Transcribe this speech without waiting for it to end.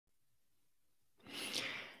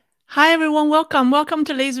Hi everyone, welcome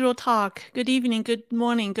to Lazy Roll Talk. Good evening, good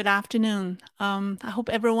morning, good afternoon. I hope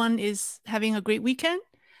everyone is having a great weekend.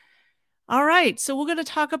 All right, so we're going to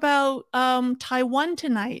talk about Taiwan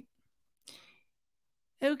tonight.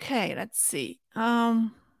 Okay, let's see. All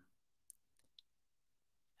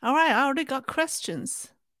right, I already got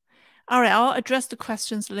questions. All right, I'll address the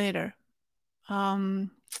questions later. All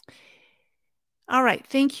right,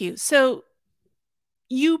 thank you. So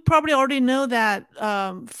you probably already know that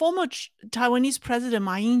former Taiwanese President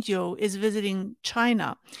Ma Ying-Jeou is visiting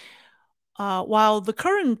China. While the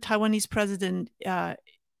current Taiwanese president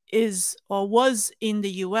is or was in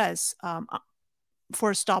the U.S.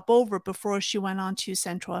 For a stopover before she went on to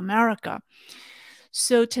Central America.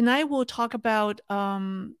 So tonight we'll talk about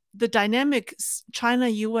the dynamic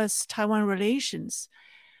China-U.S.-Taiwan relations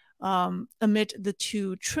amid the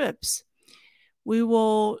two trips. We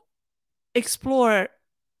will explore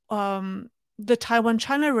the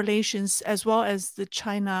Taiwan-China relations as well as the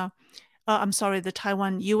the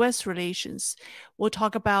Taiwan-US relations. We'll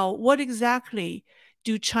talk about what exactly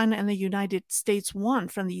do China and the United States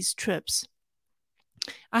want from these trips.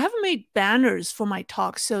 I haven't made banners for my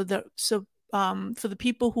talk, so for the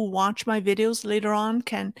people who watch my videos later on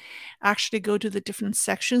can actually go to the different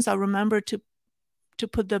sections. I'll remember to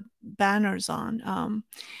put the banners on.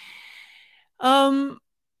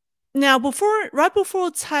 Now, right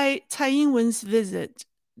before Tsai Ing-wen's visit,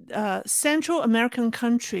 Central American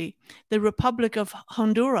country, the Republic of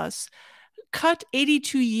Honduras, cut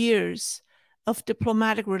 82 years of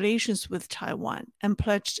diplomatic relations with Taiwan and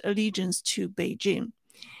pledged allegiance to Beijing.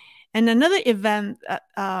 And another event,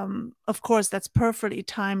 of course, that's perfectly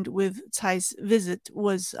timed with Tsai's visit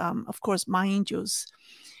was, of course, Ma Ying-Jeou's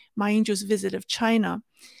visit of China.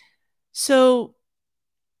 So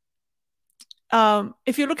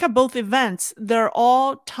if you look at both events, they're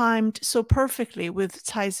all timed so perfectly with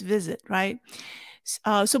Tsai's visit, right?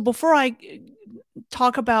 So before I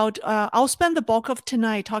talk about, I'll spend the bulk of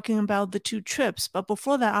tonight talking about the two trips. But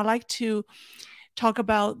before that, I'd like to talk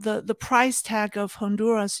about the price tag of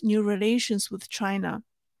Honduras' new relations with China.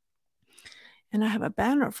 And I have a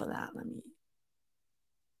banner for that.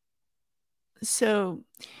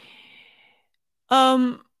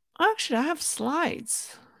 Actually, I have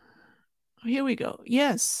slides. Here we go.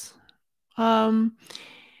 Yes. Here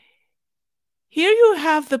you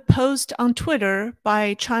have the post on Twitter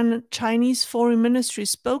by Chinese Foreign Ministry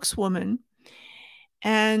spokeswoman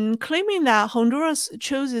and claiming that Honduras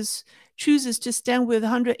chooses to stand with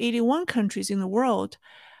 181 countries in the world.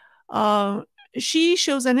 She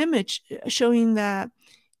shows an image showing that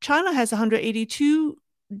China has 182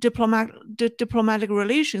 diplomatic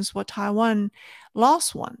relations, while Taiwan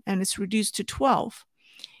lost one, and it's reduced to 12.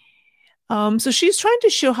 So she's trying to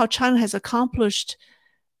show how China has accomplished,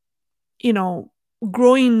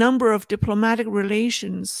 growing number of diplomatic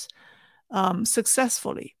relations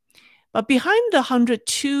successfully. But behind the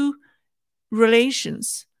 102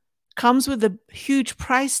 relations comes with a huge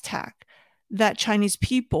price tag that Chinese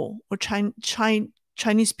people or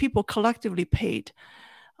Chinese people collectively paid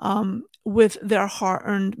with their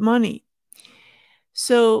hard-earned money.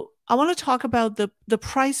 So I want to talk about the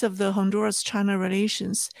price of the Honduras-China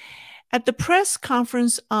relations. At the press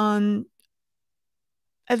conference on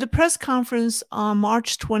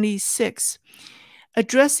March 26,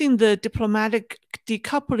 addressing the diplomatic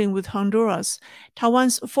decoupling with Honduras,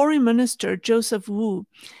 Taiwan's Foreign Minister Joseph Wu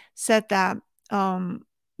said that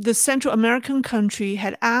the Central American country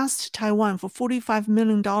had asked Taiwan for $45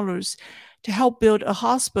 million to help build a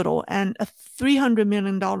hospital and $300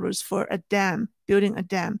 million for building a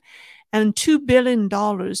dam, and $2 billion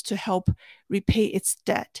to help repay its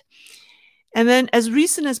debt. And then as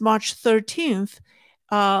recent as March 13th,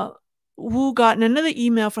 Wu got another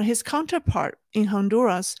email from his counterpart in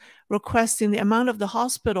Honduras requesting the amount of the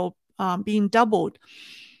hospital being doubled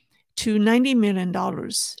to $90 million,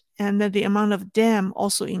 and that the amount of dam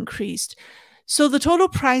also increased. So the total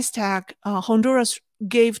price tag Honduras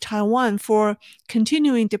gave Taiwan for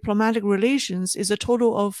continuing diplomatic relations is a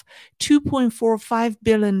total of $2.45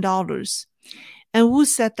 billion. And Wu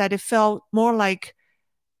said that it felt like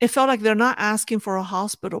they're not asking for a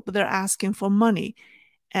hospital, but they're asking for money.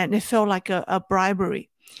 And it felt like a bribery.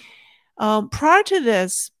 Prior to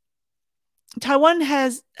this, Taiwan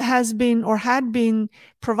had been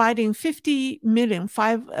providing $50 million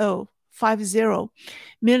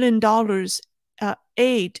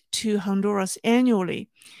aid to Honduras annually.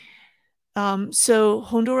 So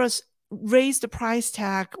Honduras raised the price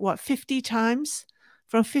tag 50 times,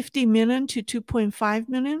 from 50 million to 2.5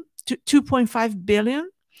 million to 2.5 billion.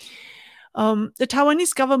 The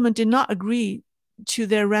Taiwanese government did not agree to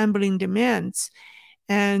their rambling demands,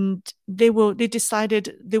 and they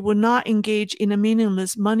decided they will not engage in a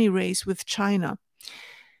meaningless money race with China.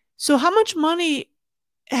 So how much money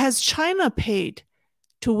has China paid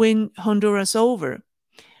to win Honduras over?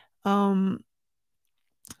 $6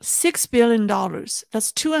 billion.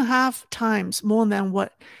 That's 2.5 times more than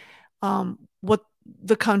what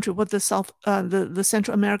the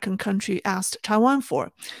Central American country asked Taiwan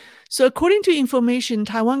for. So according to information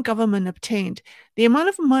Taiwan government obtained, the amount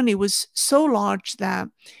of money was so large that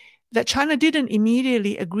China didn't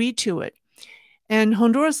immediately agree to it. And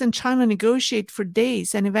Honduras and China negotiated for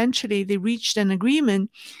days, and eventually they reached an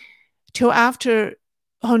agreement till after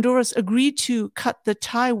Honduras agreed to cut the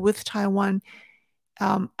tie with Taiwan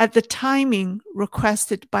at the timing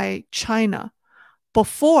requested by China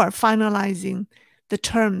before finalizing the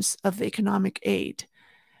terms of the economic aid.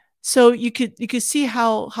 So you could see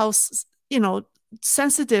how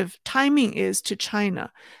sensitive timing is to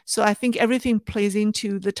China. So I think everything plays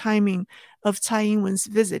into the timing of Tsai Ing-wen's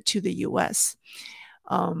visit to the U.S.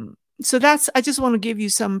 So I just want to give you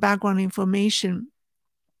some background information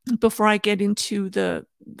before I get into the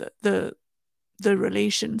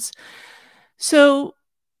relations. So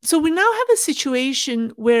we now have a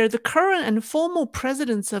situation where the current and former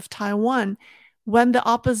presidents of Taiwan went the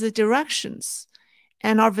opposite directions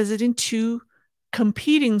and are visiting two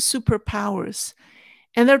competing superpowers.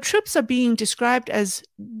 And their trips are being described as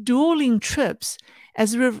dueling trips,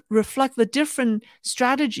 as reflect the different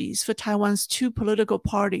strategies for Taiwan's two political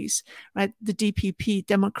parties, right? The DPP,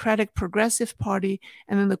 Democratic Progressive Party,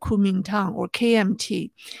 and then the Kuomintang, or KMT,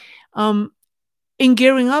 in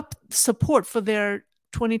gearing up support for their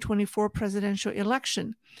 2024 presidential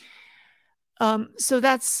election. So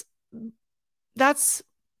that's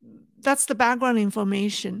the background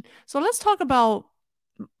information. So let's talk about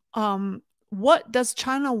what does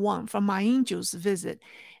China want from Ma Ying-Jeou's visit,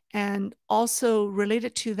 and also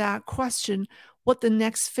related to that question, what the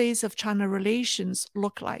next phase of China relations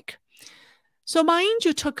look like. So Ma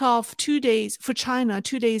Ying-Jeou took off 2 days for China,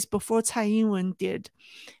 2 days before Tsai Ing-wen did.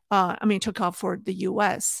 Took off for the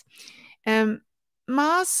U.S. And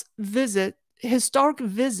Ma's historic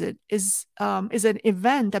visit, is an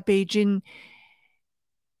event that Beijing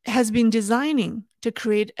has been designing to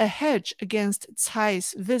create a hedge against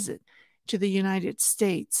Tsai's visit to the United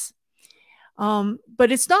States.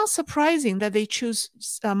 But it's not surprising that they choose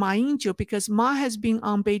Ma Ying-jeou, because Ma has been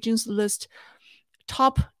on Beijing's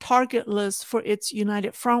top target list for its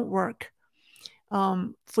United Front work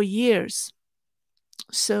for years.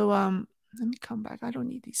 So let me come back. I don't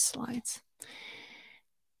need these slides.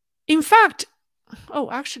 In fact,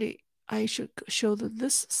 actually, I should show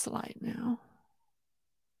this slide now.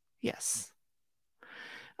 Yes.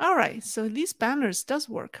 All right. So these banners does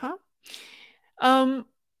work, huh?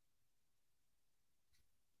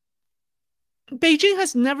 Beijing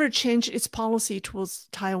has never changed its policy towards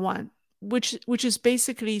Taiwan, which is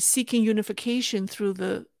basically seeking unification through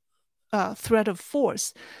the threat of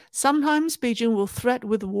force. Sometimes Beijing will threat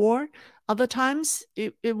with war. Other times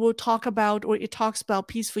it will talk about, or it talks about,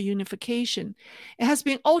 peaceful unification. It has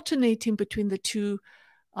been alternating between the two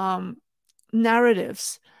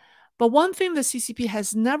narratives. But one thing the CCP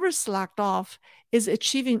has never slacked off is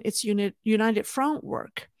achieving its United Front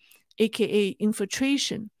work, aka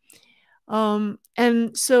infiltration.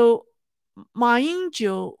 And so Ma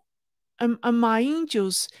Ying-jeou and Ma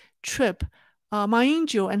Ying-jeou's trip, Ma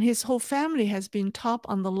Ying-jeou and his whole family has been top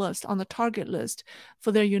on the list, on the target list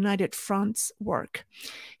for their United Front's work.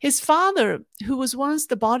 His father, who was once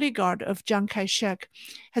the bodyguard of Chiang Kai-shek,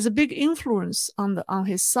 has a big influence on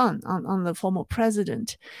his son, on the former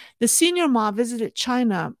president. The senior Ma visited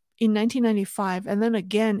China in 1995, and then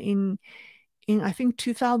again in I think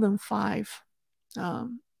 2005.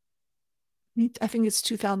 I think it's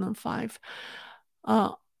 2005.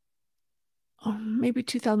 Maybe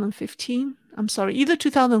 2015. I'm sorry, either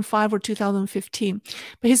 2005 or 2015.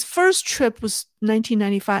 But his first trip was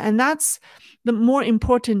 1995, and that's the more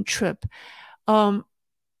important trip.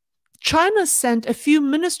 China sent a few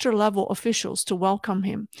minister-level officials to welcome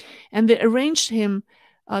him, and they arranged him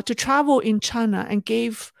to travel in China and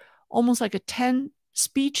gave almost like 10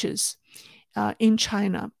 speeches in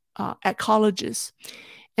China at colleges.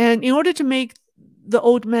 And in order to make the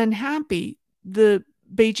old man happy, the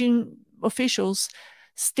Beijing officials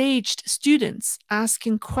staged students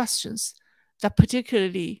asking questions that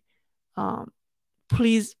particularly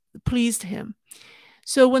pleased him.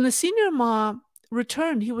 So when the senior Ma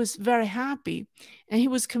returned, he was very happy, and he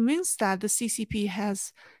was convinced that the CCP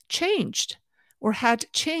has changed, or had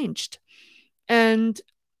changed, and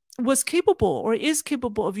was capable, or is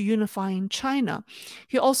capable, of unifying China.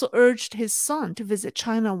 He also urged his son to visit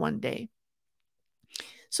China one day.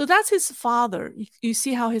 So that's his father. You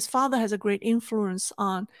see how his father has a great influence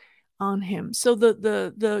on him. So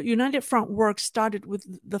the United Front work started with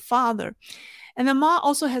the father. And then Ma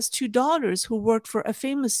also has two daughters who worked for a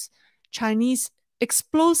famous Chinese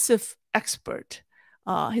explosive expert.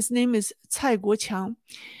 His name is Tsai Ing-wen.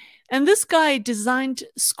 And this guy designed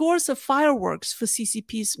scores of fireworks for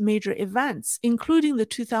CCP's major events, including the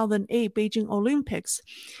 2008 Beijing Olympics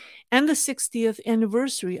and the 60th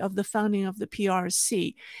anniversary of the founding of the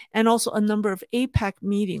PRC, and also a number of APEC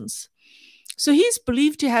meetings. So he's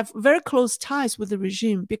believed to have very close ties with the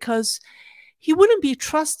regime because he wouldn't be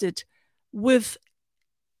trusted with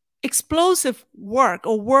explosive work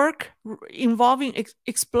or work involving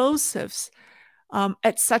explosives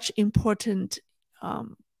at such important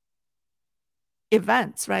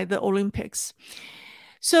events, right? The Olympics.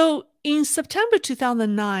 So in September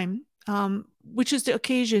 2009, which is the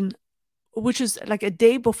occasion, which is like a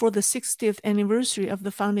day before the 60th anniversary of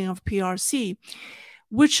the founding of PRC,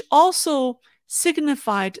 which also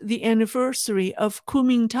signified the anniversary of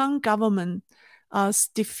Kuomintang government's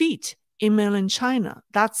defeat in mainland China.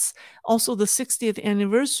 That's also the 60th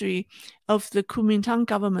anniversary of the Kuomintang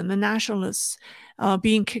government, the nationalists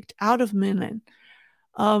being kicked out of mainland.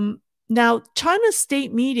 Now, China's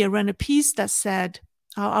state media ran a piece that said,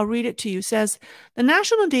 I'll read it to you, says, the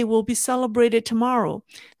National Day will be celebrated tomorrow.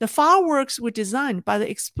 The fireworks were designed by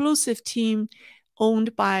the explosive team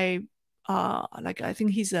owned by, I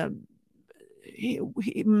think he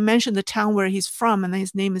mentioned the town where he's from, and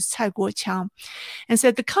his name is Cai Guoqiang, and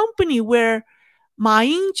said the company where Ma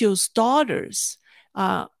Ying-Jeou's daughters,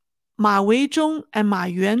 Ma Ying-Jeon and Ma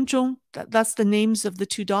Ying-Jeon, that's the names of the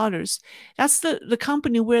two daughters. That's the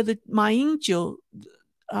company where the Ma Ying-Jeou,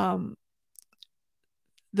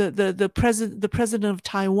 the president of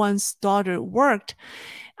Taiwan's daughter, worked.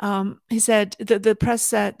 He said the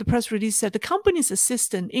press release said the company's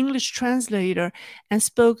assistant, English translator, and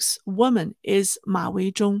spokeswoman is Ma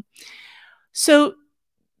Ying-Jeon. So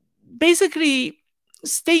basically,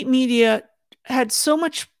 state media had so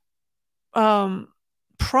much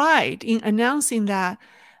pride in announcing that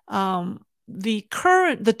the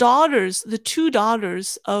two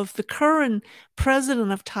daughters of the current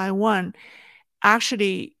president of Taiwan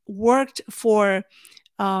actually worked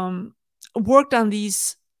on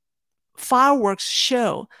these fireworks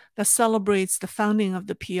show that celebrates the founding of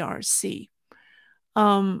the PRC.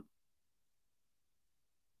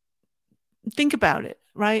 Think about it,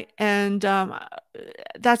 right? And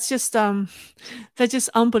that's just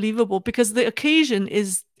unbelievable, because the occasion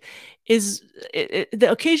is a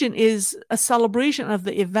celebration of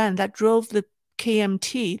the event that drove the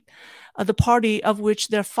KMT, the party of which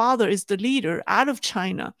their father is the leader, out of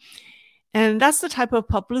China. And that's the type of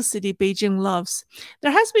publicity Beijing loves.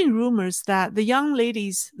 There has been rumors that the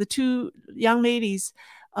two young ladies'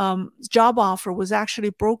 job offer was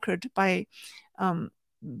actually brokered by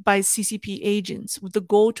CCP agents with the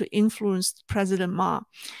goal to influence President Ma.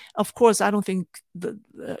 Of course, I don't think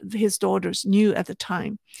his daughters knew at the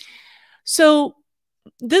time. So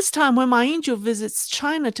this time, when Ma Ying-Jeou visits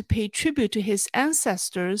China to pay tribute to his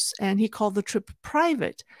ancestors, and he called the trip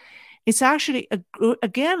private, it's actually,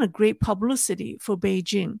 again, a great publicity for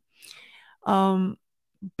Beijing,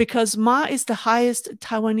 because Ma is the highest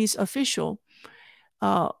Taiwanese official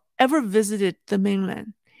ever visited the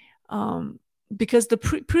mainland. Because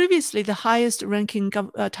previously, the highest ranking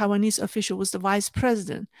Taiwanese official was the vice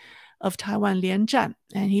president of Taiwan, Lian Zhan,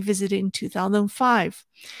 and he visited in 2005.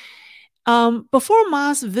 Before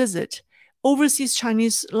Ma's visit, overseas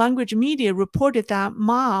Chinese language media reported that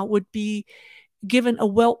Ma would be given a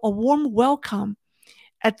warm welcome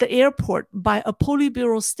at the airport by a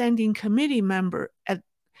Politburo Standing Committee member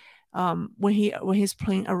when his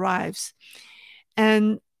plane arrives.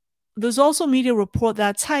 And there's also media report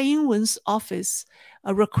that Tsai Ing-wen's office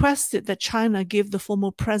requested that China give the former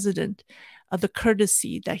president the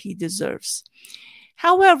courtesy that he deserves.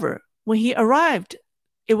 However, when he arrived,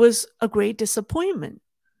 it was a great disappointment.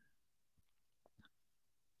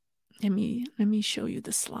 Let me show you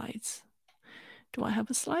the slides. Do I have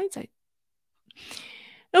the slides?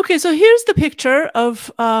 Okay, so here's the picture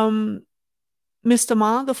of Mr.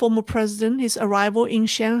 Ma, the former president, his arrival in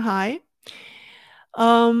Shanghai.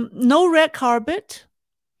 No red carpet.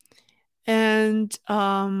 And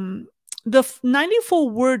the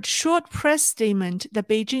 94-word short press statement that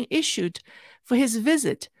Beijing issued for his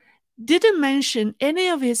visit didn't mention any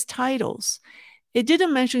of his titles. It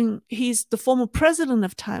didn't mention he's the former president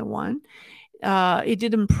of Taiwan. It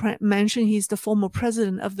didn't mention he's the former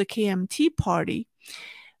president of the KMT party.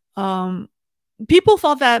 People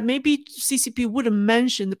thought that maybe CCP wouldn't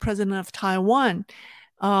mention the president of Taiwan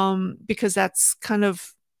because that's kind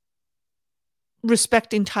of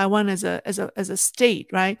respecting Taiwan as a state,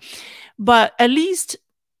 right? But at least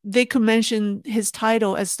they could mention his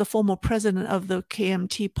title as the former president of the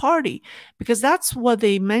KMT party, because that's what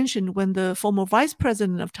they mentioned when the former vice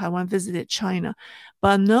president of Taiwan visited China.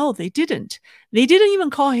 But no, they didn't. They didn't even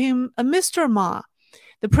call him a Mr. Ma.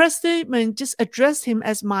 The press statement just addressed him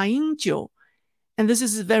as Ma Ying-Jeou. And this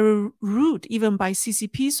is very rude, even by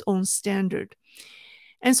CCP's own standard.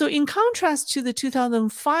 And so in contrast to the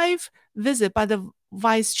 2005 visit by the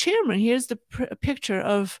vice chairman, here's the picture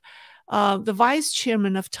of the vice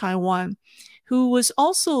chairman of Taiwan, who was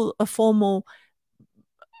also a former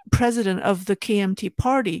president of the KMT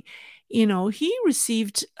party. You know, he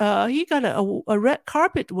received, he got a red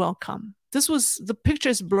carpet welcome. The picture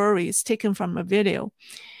is blurry. It's taken from a video.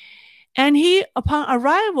 And upon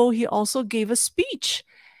arrival, he also gave a speech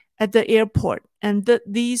at the airport. And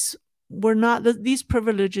these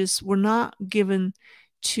privileges were not given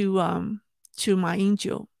to Ma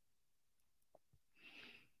Ying-Jeou.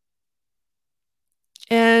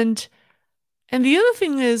 And the other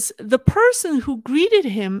thing is, the person who greeted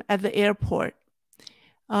him at the airport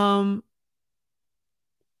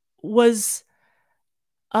was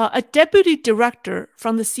a deputy director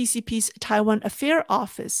from the CCP's Taiwan Affairs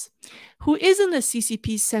Office, who isn't a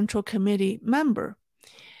CCP Central Committee member.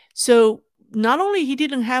 So not only he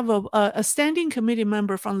didn't have a standing committee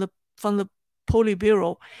member from the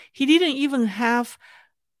Politburo, he didn't even have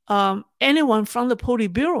anyone from the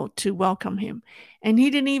Politburo to welcome him. And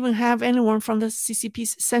he didn't even have anyone from the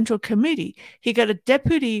CCP's Central Committee. He got a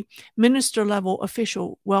deputy minister level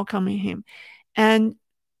official welcoming him. And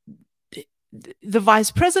the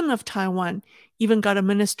vice president of Taiwan even got a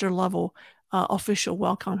minister level official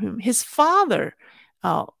welcome him. His father,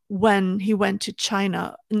 when he went to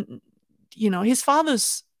China, you know, his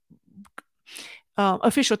father's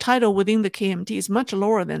official title within the KMT is much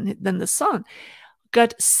lower than the son,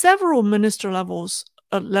 got several minister level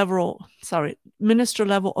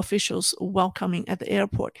officials welcoming at the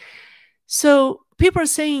airport. So people are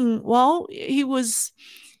saying, well, he was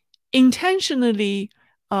intentionally,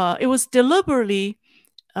 it was deliberately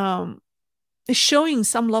showing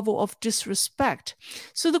some level of disrespect.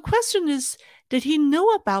 So the question is, did he know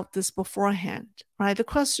about this beforehand? Right? The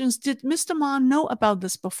question is, did Mr. Ma know about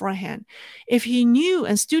this beforehand? If he knew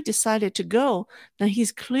and still decided to go, then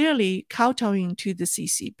he's clearly kowtowing to the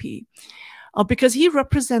CCP because he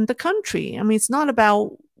represents the country. I mean, it's not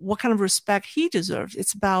about what kind of respect he deserves.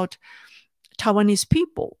 It's about Taiwanese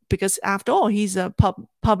people, because after all, he's a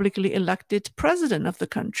publicly elected president of the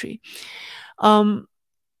country. But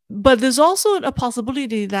there's also a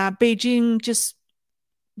possibility that Beijing just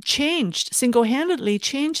single-handedly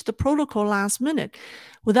changed the protocol last minute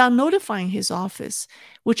without notifying his office,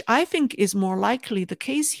 which I think is more likely the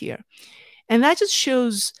case here. And that just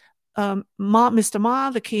shows Mr. Ma,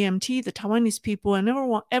 the KMT, the Taiwanese people, and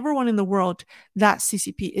everyone in the world that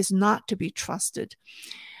CCP is not to be trusted.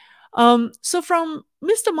 So from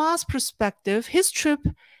Mr. Ma's perspective, his trip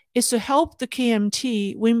is to help the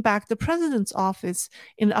KMT win back the president's office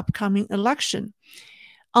in the upcoming election.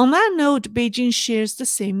 On that note, Beijing shares the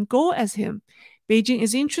same goal as him. Beijing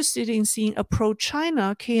is interested in seeing a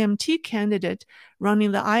pro-China KMT candidate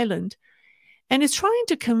running the island, and is trying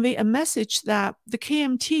to convey a message that the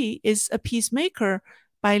KMT is a peacemaker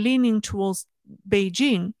by leaning towards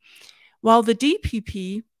Beijing, while the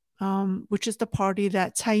DPP, which is the party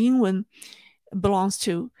that Tsai Ing-wen belongs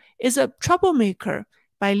to, is a troublemaker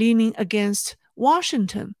by leaning against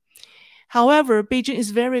Washington. However, Beijing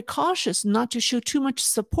is very cautious not to show too much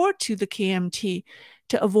support to the KMT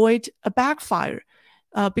to avoid a backfire,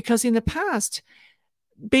 because in the past,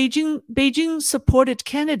 Beijing-supported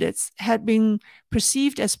candidates had been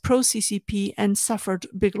perceived as pro-CCP and suffered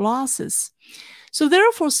big losses. So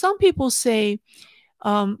therefore, some people say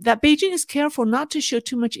that Beijing is careful not to show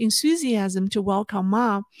too much enthusiasm to welcome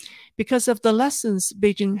Ma because of the lessons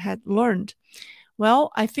Beijing had learned.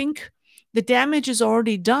 Well, I think the damage is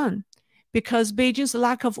already done, because Beijing's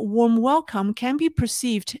lack of warm welcome can be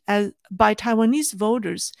perceived by Taiwanese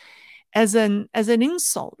voters as an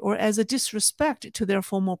insult or as a disrespect to their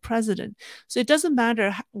former president. So it doesn't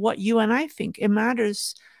matter what you and I think. It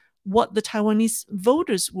matters what the Taiwanese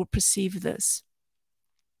voters will perceive this.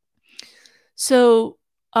 So,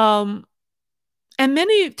 and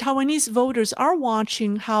many Taiwanese voters are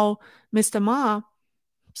watching how Mr. Ma,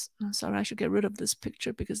 sorry, I should get rid of this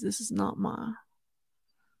picture because this is not Ma.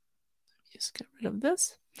 Just get rid of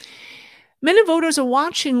this. Many voters are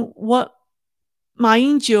watching what Ma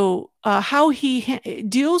Ying-Jeou, how he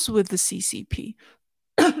deals with the CCP.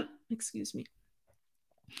 Excuse me.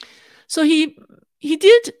 So he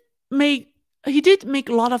did make he did make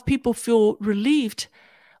a lot of people feel relieved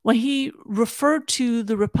when he referred to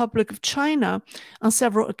the Republic of China on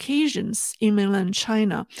several occasions in mainland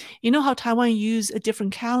China. You know how Taiwan used a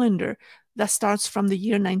different calendar that starts from the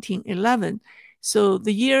year 1911. So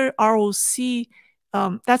the year ROC,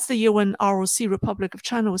 that's the year when ROC, Republic of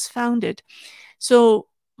China, was founded. So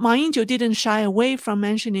Ma Ying-Jeou didn't shy away from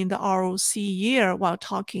mentioning the ROC year while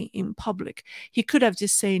talking in public. He could have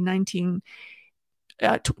just said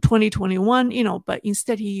 2021, but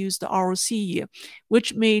instead he used the ROC year,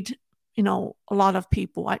 which made, a lot of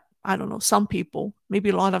people, I don't know, some people, maybe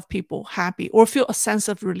a lot of people happy or feel a sense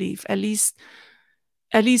of relief. At least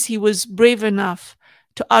he was brave enough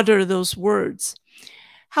to utter those words.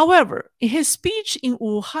 However, in his speech in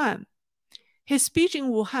Wuhan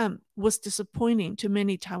was disappointing to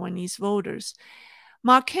many Taiwanese voters.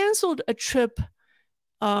 Ma canceled a trip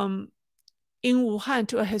in Wuhan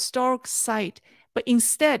to a historic site, but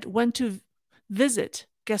instead went to visit,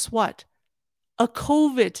 guess what? A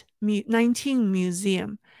COVID-19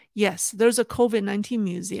 museum. Yes, there's a COVID-19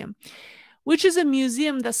 museum, which is a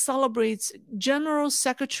museum that celebrates General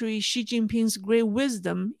Secretary Xi Jinping's great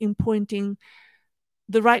wisdom in pointing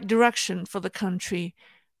the right direction for the country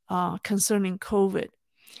concerning COVID.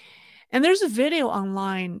 And there's a video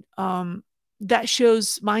online that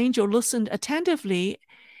shows Ma Ying-Jeou listened attentively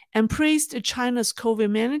and praised China's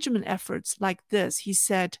COVID management efforts like this. He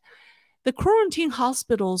said, "The quarantine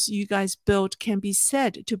hospitals you guys built can be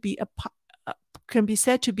said to be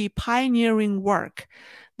pioneering work.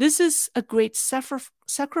 This is a great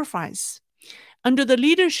sacrifice. Under the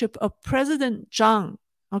leadership of President Zhang,"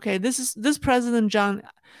 okay, this President Zhang,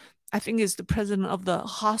 I think, is the president of the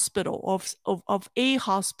hospital, of a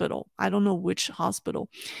hospital. I don't know which hospital.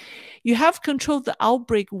 "You have controlled the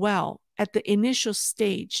outbreak well at the initial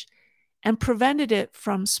stage and prevented it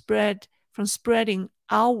from spreading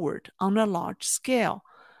outward on a large scale.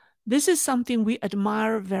 This is something we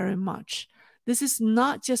admire very much. This is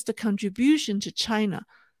not just a contribution to China,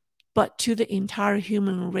 but to the entire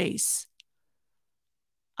human race."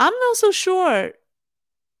 I'm not so sure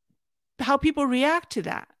how people react to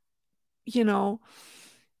that.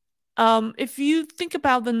 If you think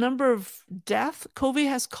about the number of deaths COVID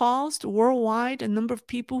has caused worldwide, a number of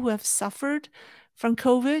people who have suffered from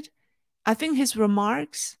COVID, I think his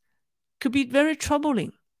remarks could be very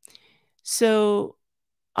troubling. So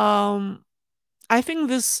I think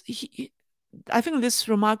this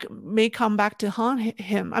remark may come back to haunt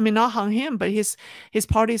him. I mean, not haunt him, but his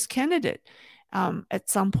party's candidate at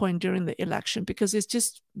some point during the election, because it's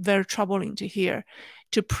just very troubling to hear,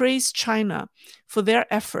 to praise China for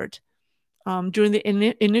their effort during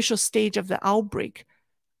the initial stage of the outbreak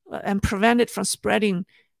and prevent it from spreading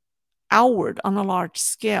outward on a large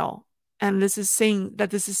scale. And this is saying that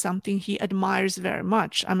this is something he admires very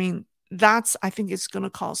much. I mean, I think it's going to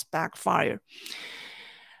cause backfire.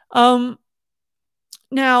 Now,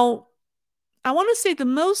 I want to say the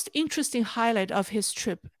most interesting highlight of his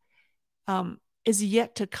trip is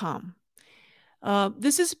yet to come.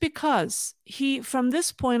 This is because from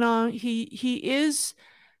this point on, he is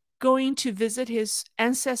going to visit his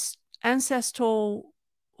ancestral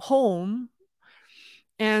home,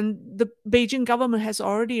 and the Beijing government has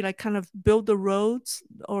already kind of built the roads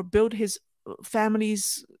or built his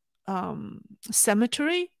family's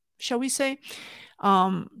cemetery, shall we say,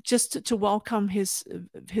 just to welcome his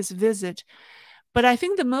visit. But I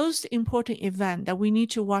think the most important event that we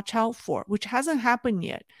need to watch out for, which hasn't happened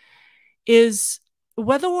yet, is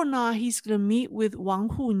whether or not he's going to meet with Wang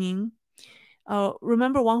Huning.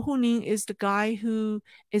 Remember, Wang Huning is the guy who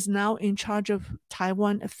is now in charge of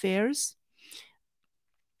Taiwan affairs,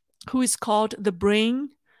 who is called the brain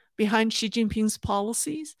behind Xi Jinping's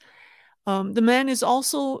policies. The man is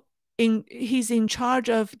also he's in charge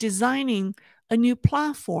of designing a new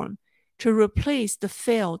platform to replace the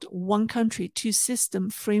failed one country, two system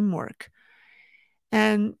framework.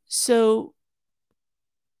 And so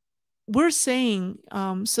we're saying,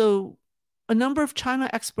 so a number of China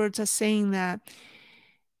experts are saying that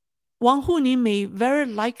Wang Huning may very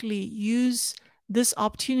likely use this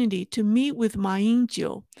opportunity to meet with Ma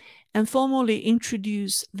Ying-Jeou and formally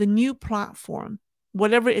introduce the new platform,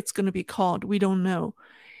 whatever it's going to be called, we don't know.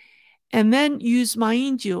 And then use Ma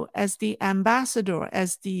Ying-Jeou as the ambassador,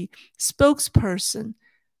 as the spokesperson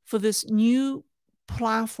for this new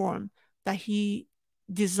platform that he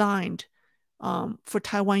designed for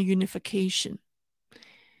Taiwan unification.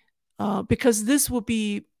 Because this would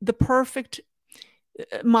be the perfect,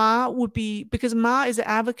 because Ma is an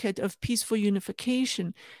advocate of peaceful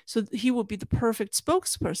unification, so he would be the perfect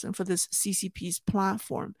spokesperson for this CCP's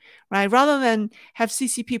platform, right? Rather than have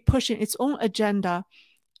CCP pushing its own agenda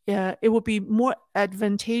it would be more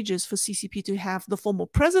advantageous for CCP to have the former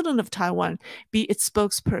president of Taiwan be its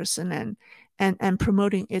spokesperson and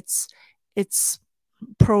promoting its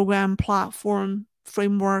program, platform,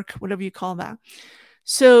 framework, whatever you call that.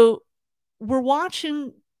 So we're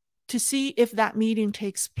watching to see if that meeting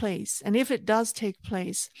takes place. And if it does take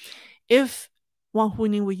place, if Wang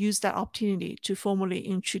Huning will use that opportunity to formally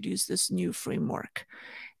introduce this new framework.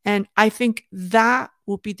 And I think that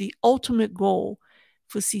will be the ultimate goal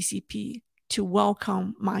for CCP, to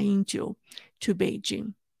welcome Ma Ying-Jeou to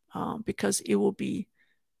Beijing, because it will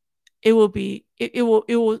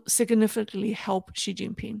significantly help Xi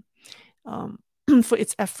Jinping for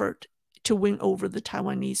its effort to win over the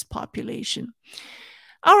Taiwanese population.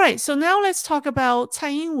 All right, so now let's talk about Tsai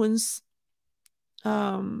Ing-wen's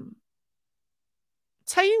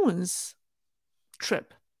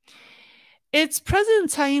trip. It's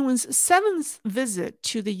President Tsai Ing-wen's 7th visit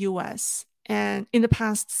to the US and in the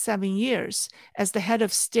past 7 years as the head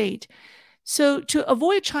of state. So to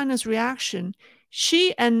avoid China's reaction,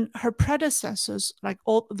 she and her predecessors, like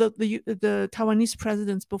all the Taiwanese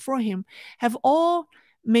presidents before him, have all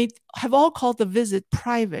called the visit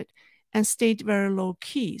private and stayed very low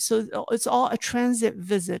key. So it's all a transit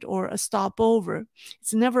visit or a stopover.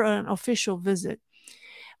 It's never an official visit.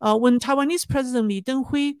 When Taiwanese President Li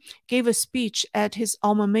Denghui gave a speech at his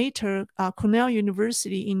alma mater, Cornell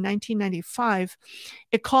University, in 1995,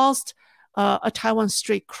 it caused a Taiwan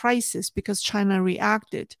Strait crisis because China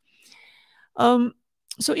reacted. So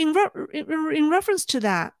in reference to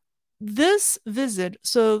that, this visit,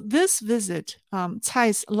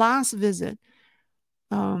 Tsai's last visit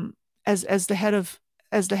as the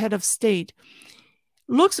head of state,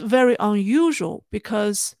 looks very unusual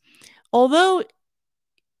because although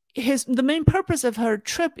the main purpose of her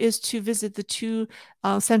trip is to visit the two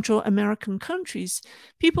Central American countries,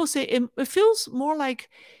 people say it feels more like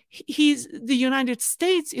the United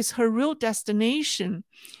States is her real destination,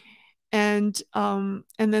 and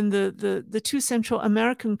then the two Central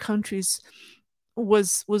American countries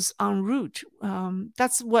was en route.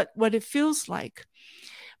 That's what it feels like.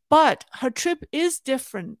 But her trip is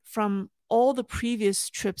different from all the previous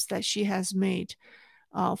trips that she has made.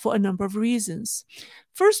 For a number of reasons.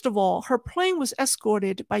 First of all, her plane was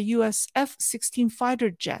escorted by US F-16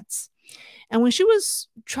 fighter jets. And when she was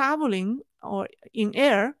traveling or in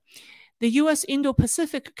air, the US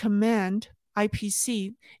Indo-Pacific Command,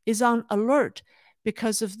 IPC, is on alert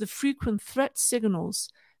because of the frequent threat signals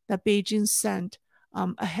that Beijing sent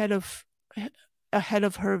ahead of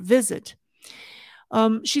her visit.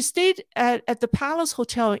 She stayed at the Palace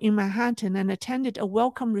Hotel in Manhattan and attended a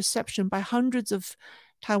welcome reception by hundreds of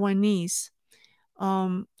Taiwanese.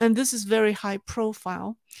 And this is very high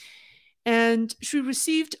profile. And she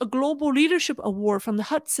received a Global Leadership Award from the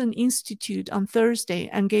Hudson Institute on Thursday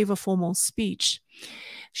and gave a formal speech.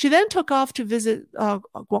 She then took off to visit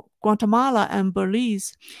Guatemala and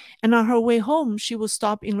Belize. And on her way home, she will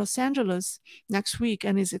stop in Los Angeles next week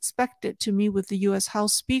and is expected to meet with the U.S.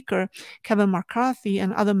 House Speaker, Kevin McCarthy,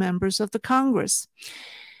 and other members of the Congress.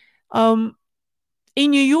 In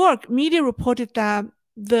New York, media reported that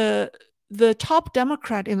the top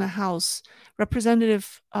Democrat in the House,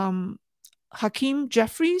 Representative Hakeem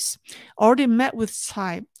Jeffries, already met with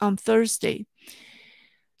Tsai on Thursday.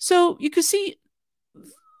 So you could see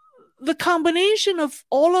the combination of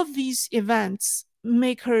all of these events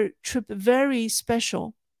make her trip very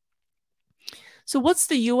special. So what's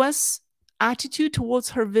the U.S. attitude towards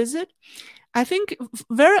her visit? I think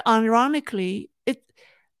very ironically,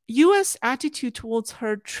 U.S. attitude towards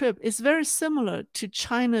her trip is very similar to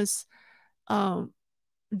China's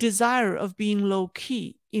desire of being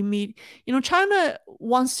low-key. China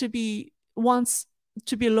wants to be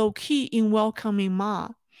low-key in welcoming Ma.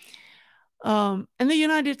 And the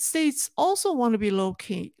United States also want to be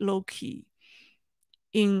low-key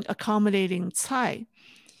in accommodating Tsai.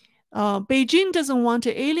 Beijing doesn't want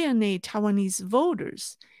to alienate Taiwanese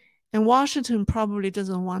voters, and Washington probably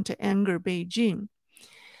doesn't want to anger Beijing.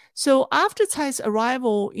 So after Tsai's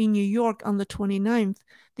arrival in New York on the 29th,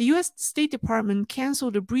 the U.S. State Department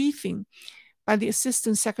canceled a briefing by the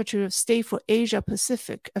Assistant Secretary of State for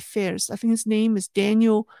Asia-Pacific Affairs. I think his name is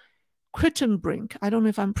Daniel Crittenbrink. I don't know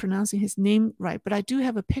if I'm pronouncing his name right, but I do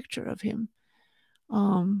have a picture of him.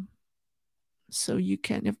 So you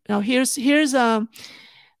can. Now here's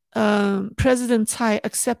President Tsai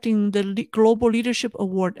accepting the Global Leadership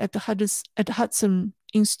Award at the Hudson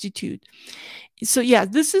Institute. So yeah,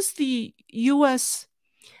 this is the U.S.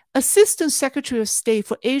 Assistant Secretary of State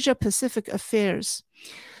for Asia-Pacific Affairs.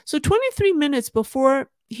 So 23 minutes before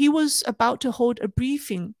he was about to hold a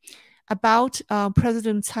briefing about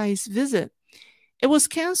President Tsai's visit, it was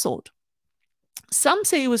canceled. Some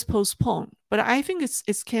say it was postponed, but I think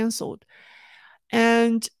it's canceled.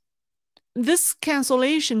 And this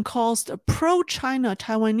cancellation caused a pro-China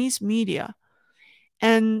Taiwanese media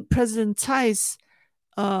and President Tsai's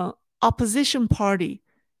opposition party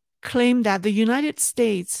claimed that the United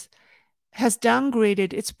States has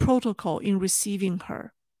downgraded its protocol in receiving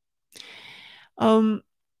her.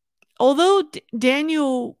 Although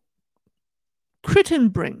Daniel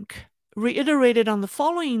Crittenbrink reiterated on the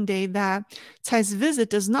following day that Tsai's visit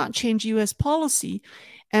does not change U.S. policy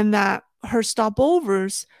and that her stopover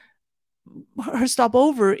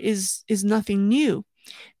is nothing new,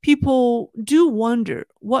 people do wonder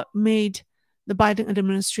what made the Biden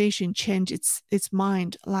administration change its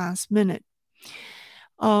mind last minute.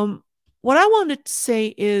 What I wanted to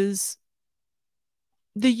say is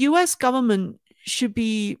the U.S. government should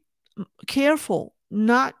be careful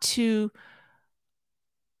not to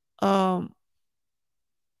the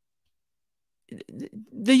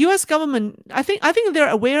U.S. government, I think they're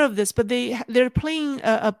aware of this, but they're playing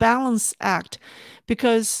a balance act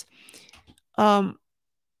because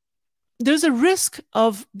there's a risk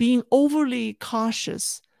of being overly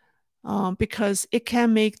cautious because it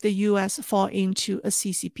can make the U.S. fall into a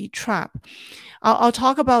CCP trap. I'll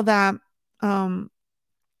talk about that.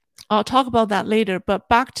 I'll talk about that later. But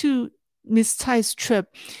back to Ms. Tsai's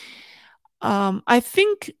trip, I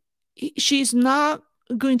think she's not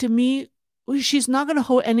going to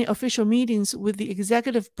hold any official meetings with the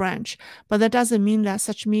executive branch, but that doesn't mean that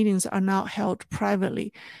such meetings are not held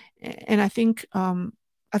privately. And I think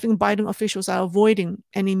Biden officials are avoiding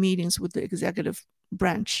any meetings with the executive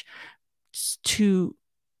branch to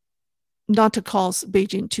not to cause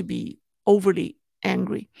Beijing to be overly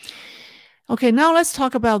angry. Okay, now let's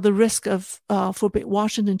talk about the risk of for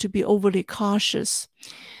Washington to be overly cautious.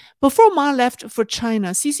 Before Ma left for China,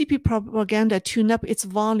 CCP propaganda tuned up its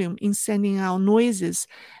volume in sending out noises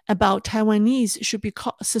about Taiwanese should be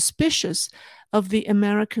suspicious of the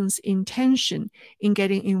Americans' intention in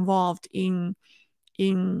getting involved in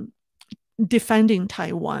defending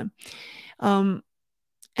Taiwan.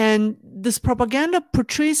 And this propaganda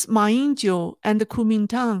portrays Ma Ying-Jeou and the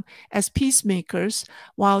Kuomintang as peacemakers,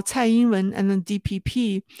 while Tsai Ing-wen and the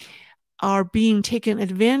DPP are being taken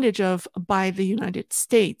advantage of by the United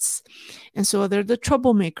States. And so they're the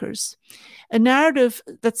troublemakers. A narrative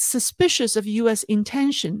that's suspicious of U.S.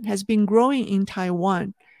 intention has been growing in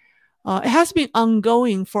Taiwan. It has been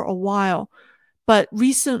ongoing for a while, but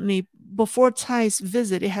recently, before Tsai's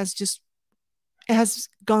visit, it has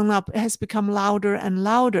gone up. It has become louder and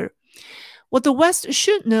louder. What the West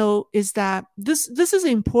should know is that this is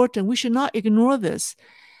important. We should not ignore this.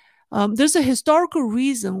 There's a historical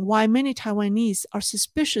reason why many Taiwanese are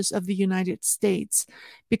suspicious of the United States,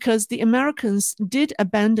 because the Americans did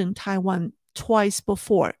abandon Taiwan twice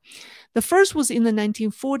before. The first was in the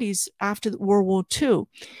 1940s after World War II.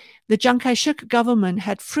 The Chiang Kai-shek government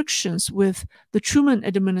had frictions with the Truman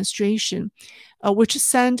administration, which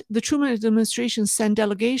the Truman administration sent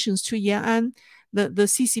delegations to Yan'an, the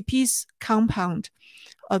CCP's compound,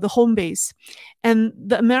 the home base. And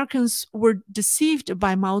the Americans were deceived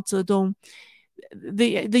by Mao Zedong.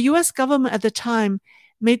 The U.S. government at the time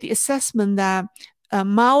made the assessment that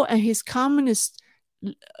Mao and his communists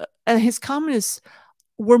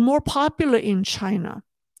were more popular in China,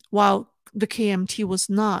 while the KMT was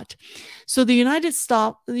not. So the United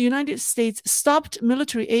States stopped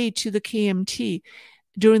military aid to the KMT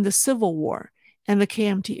during the Civil War, and the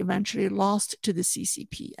KMT eventually lost to the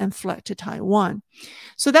CCP and fled to Taiwan.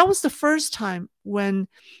 So that was the first time when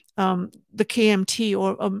the KMT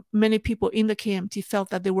or many people in the KMT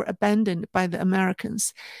felt that they were abandoned by the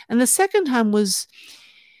Americans. And the second time was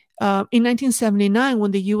in 1979,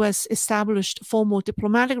 when the U.S. established formal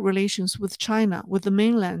diplomatic relations with China, with the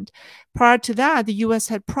mainland. Prior to that, the U.S.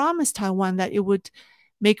 had promised Taiwan that it would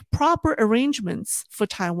make proper arrangements for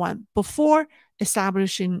Taiwan before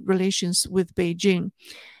establishing relations with Beijing.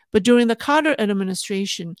 But during the Carter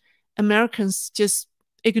administration, Americans just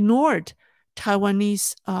ignored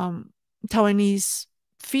Taiwanese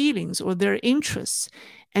feelings or their interests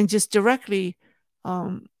and just directly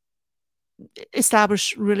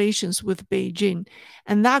establish relations with Beijing,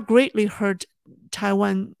 and that greatly hurt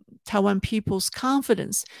Taiwan people's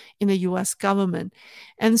confidence in the U.S. government.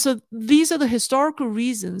 And so these are the historical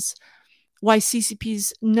reasons why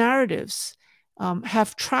CCP's narratives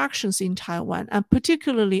have tractions in Taiwan, and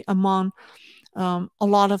particularly among a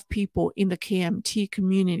lot of people in the KMT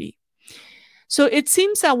community. So it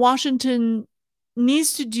seems that Washington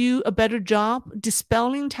needs to do a better job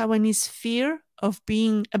dispelling Taiwanese fear of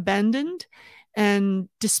being abandoned and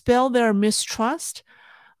dispel their mistrust.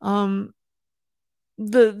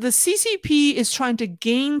 the CCP is trying to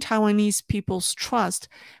gain Taiwanese people's trust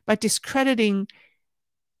by discrediting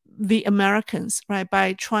the Americans, right?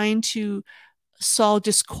 By trying to sow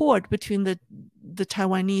discord between the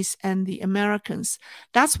Taiwanese and the Americans.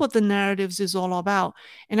 That's what the narratives is all about.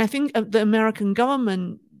 And I think the American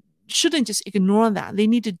government shouldn't just ignore that. They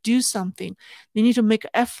need to do something. They need to make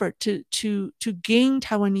an effort to gain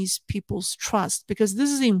Taiwanese people's trust, because this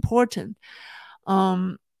is important.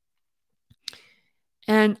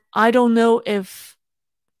 And I don't know if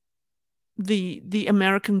the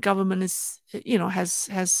American government is, you know,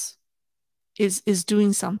 is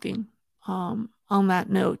doing something on that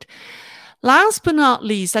note. Last but not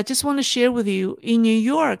least, I just want to share with you, in New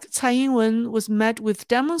York, Tsai Ing-wen was met with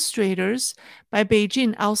demonstrators by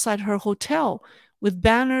Beijing outside her hotel with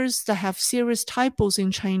banners that have serious typos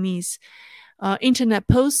in Chinese. Internet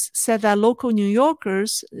posts said that local New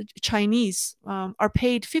Yorkers, Chinese, are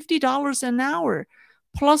paid $50 an hour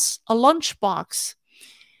plus a lunchbox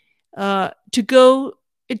to go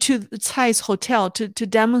to Tsai's hotel to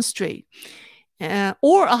demonstrate.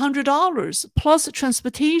 Or $100 plus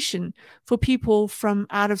transportation for people from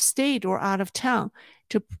out of state or out of town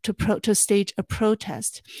to stage a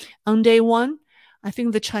protest. On day one, I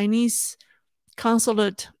think the Chinese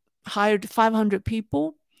consulate hired 500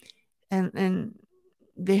 people, and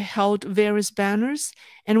they held various banners,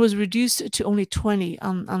 and was reduced to only 20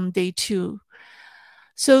 on day two.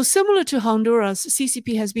 So similar to Honduras,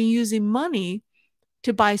 CCP has been using money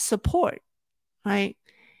to buy support, right?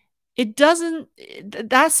 It doesn't,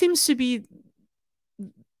 that seems to be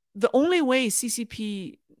the only way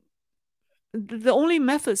CCP, the only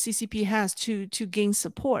method CCP has to gain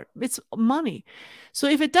support. It's money. So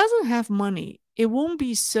if it doesn't have money, it won't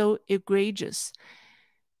be so egregious.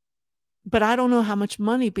 But I don't know how much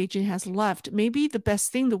money Beijing has left. Maybe the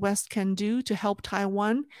best thing the West can do to help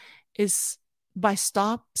Taiwan is by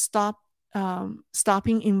stopping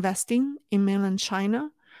investing in mainland China.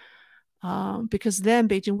 Because then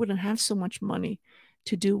Beijing wouldn't have so much money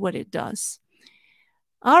to do what it does.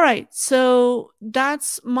 All right, so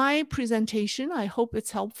that's my presentation. I hope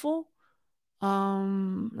it's helpful.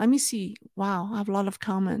 Let me see. Wow, I have a lot of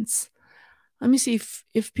comments. Let me see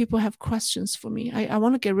if people have questions for me. I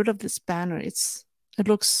want to get rid of this banner. It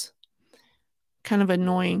looks kind of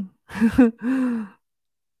annoying.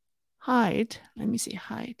 Hide. Let me see.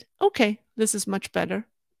 Hide. Okay, this is much better.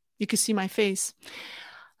 You can see my face.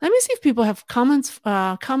 Let me see if people have comments,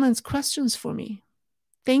 questions for me.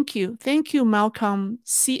 Thank you. Thank you, Malcolm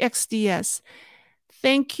CXDS.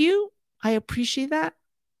 Thank you. I appreciate that.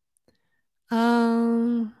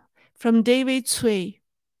 From David Tsui.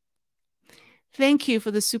 Thank you for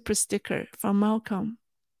the super sticker from Malcolm.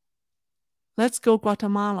 Let's go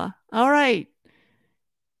Guatemala. All right.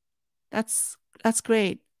 That's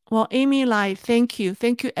great. Well, Amy Lai, thank you.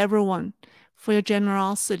 Thank you, everyone, for your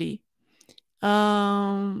generosity.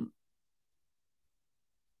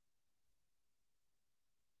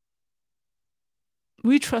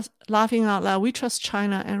 We trust, laughing out loud, we trust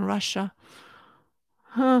China and Russia.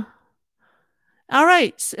 Huh. All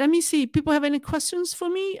right, so let me see. People have any questions for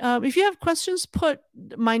me? If you have questions, put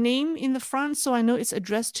my name in the front so I know it's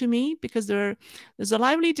addressed to me, because there's a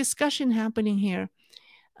lively discussion happening here.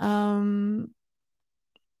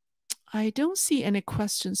 I don't see any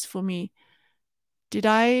questions for me. Did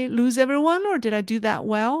I lose everyone, or did I do that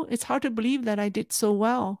well? It's hard to believe that I did so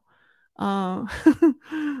well.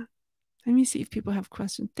 Let me see if people have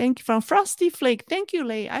questions. Thank you. From Frosty Flake. Thank you,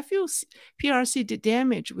 Lei. I feel PRC did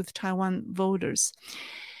damage with Taiwan voters.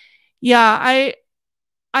 Yeah, I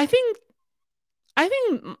think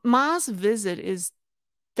Ma's visit is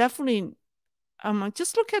definitely,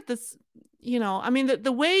 just look at this, you know, I mean,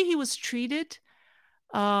 the way he was treated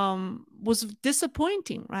was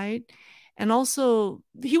disappointing, right? And also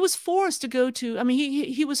he was forced to go to, I mean,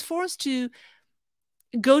 he was forced to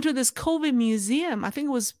go to this COVID museum. I think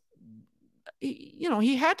it was, you know,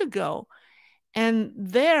 he had to go, and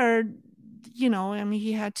there, you know, I mean,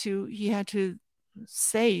 he had to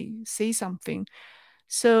say something.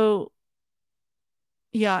 So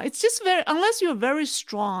yeah, it's just unless you're very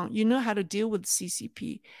strong, you know how to deal with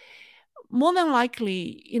CCP. More than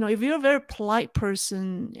likely, you know, if you're a very polite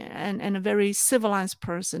person and a very civilized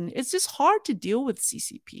person, it's just hard to deal with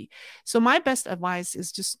CCP. So my best advice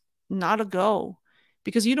is just not to go,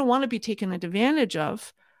 because you don't want to be taken advantage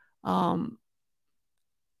of.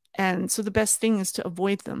 And so the best thing is to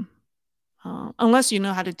avoid them, unless you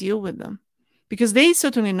know how to deal with them, because they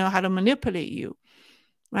certainly know how to manipulate you,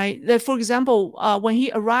 right? That, for example, when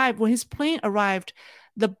his plane arrived,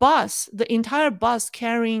 the entire bus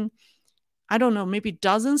carrying, I don't know, maybe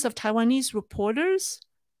dozens of Taiwanese reporters,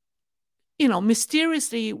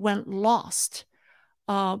 mysteriously went lost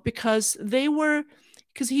because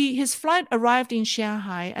his flight arrived in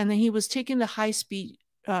Shanghai, and then he was taking the high-speed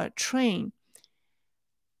train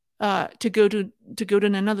to go to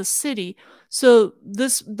another city. So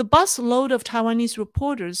the bus load of Taiwanese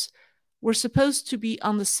reporters were supposed to be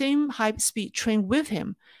on the same high-speed train with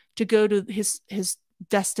him to go to his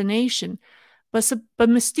destination. But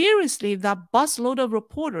mysteriously, that bus load of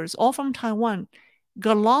reporters, all from Taiwan,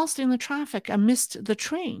 got lost in the traffic and missed the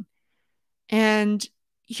train. And,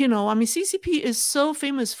 CCP is so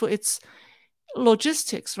famous for its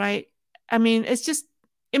logistics, right?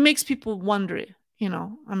 It makes people wonder,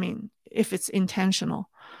 if it's intentional.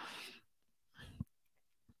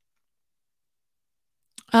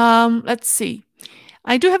 Let's see.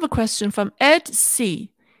 I do have a question from Ed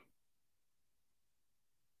C.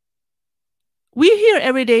 We hear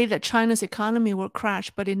every day that China's economy will crash,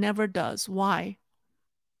 but it never does. Why?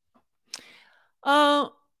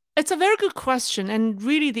 It's a very good question, and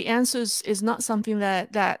really the answer is not something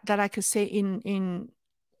that I could say in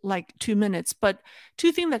like 2 minutes. But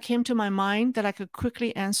two things that came to my mind that I could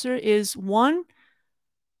quickly answer is, one,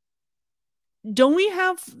 don't we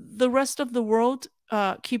have the rest of the world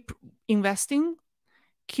keep investing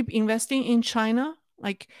in China?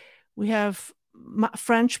 Like, we have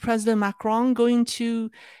French President Macron going to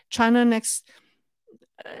China next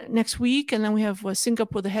week, and then we have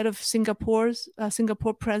Singapore, the head of Singapore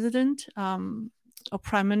president or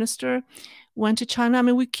prime minister went to China.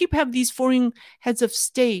 We keep have these foreign heads of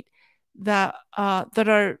state that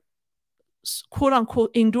are quote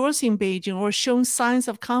unquote endorsing Beijing or showing signs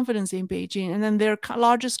of confidence in Beijing, and then their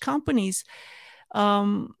largest companies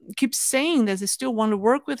keep saying that they still want to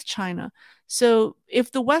work with China. So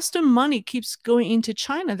if the Western money keeps going into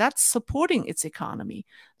China, that's supporting its economy.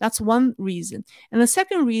 That's one reason. And the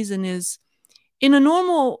second reason is,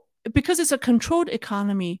 because it's a controlled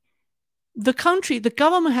economy, the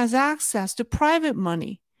government has access to private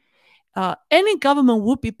money. Any government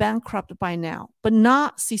would be bankrupt by now, but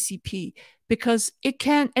not CCP, because it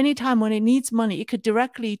can, anytime when it needs money, it could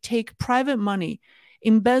directly take private money,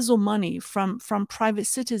 embezzle money from private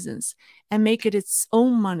citizens and make it its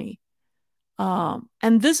own money.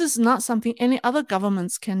 And this is not something any other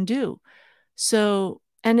governments can do. So,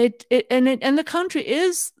 and the country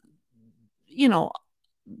is,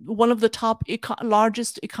 one of the top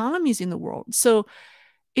largest economies in the world. So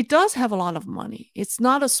it does have a lot of money. It's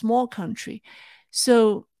not a small country.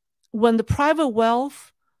 So when the private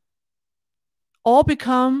wealth all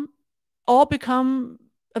become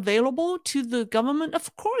available to the government,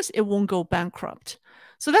 of course it won't go bankrupt.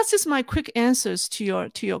 So that's just my quick answers to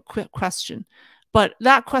your quick question. But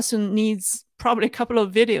that question needs probably a couple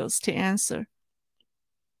of videos to answer.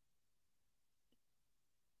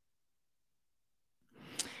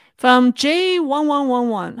 From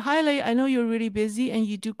J1111, hi Lei, I know you're really busy and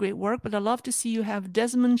you do great work, but I'd love to see you have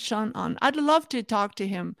Desmond Shun on. I'd love to talk to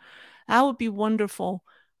him. That would be wonderful.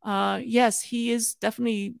 Yes, he is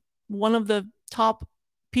definitely one of the top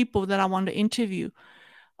people that I want to interview.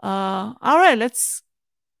 All right, let's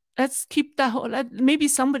keep that. Maybe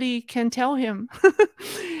somebody can tell him.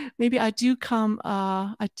 Maybe I do come.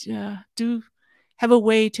 I do have a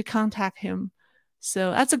way to contact him.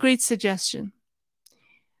 So that's a great suggestion.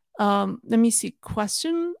 Let me see.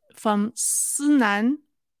 Question from Sinan.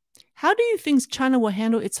 How do you think China will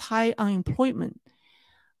handle its high unemployment,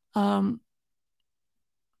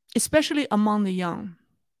 especially among the young?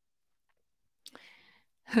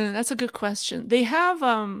 That's a good question. They have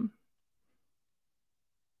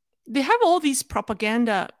all these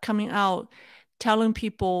propaganda coming out telling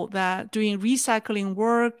people that doing recycling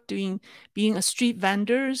work, being a street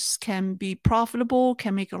vendors can be profitable,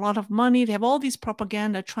 can make a lot of money. They have all these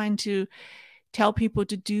propaganda trying to tell people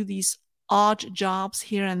to do these odd jobs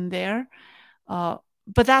here and there. But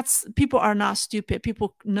people are not stupid.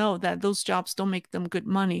 People know that those jobs don't make them good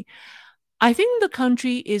money. I think the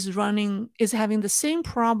country is having the same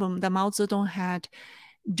problem that Mao Zedong had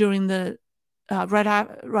during the right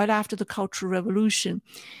after the Cultural Revolution.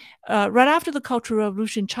 Right after the Cultural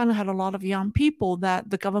Revolution, China had a lot of young people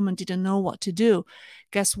that the government didn't know what to do.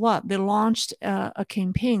 Guess what? They launched a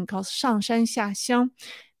campaign called 上山下乡.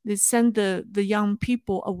 They sent the young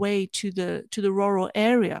people away to the rural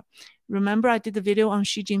area. Remember, I did the video on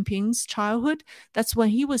Xi Jinping's childhood? That's when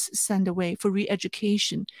he was sent away for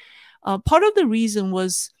re-education. Part of the reason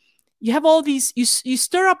was you have all these, you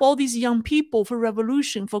stir up all these young people for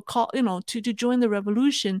revolution, to join the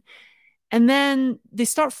revolution. And then they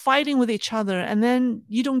start fighting with each other, and then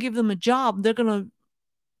you don't give them a job, they're gonna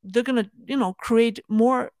create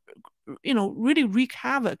more really wreak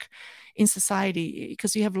havoc in society,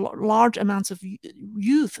 because you have large amounts of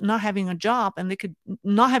youth not having a job, and they could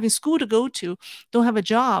not having school to go to, don't have a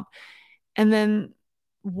job, and then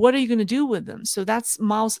what are you going to do with them? So that's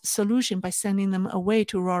Mao's solution, by sending them away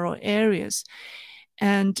to rural areas.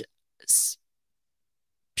 And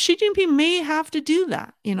Xi Jinping may have to do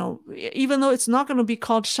that, even though it's not going to be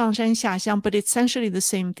called 上山下乡, but it's essentially the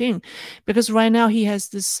same thing, because right now he has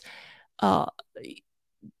this, a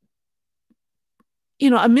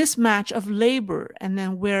mismatch of labor and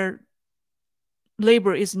then where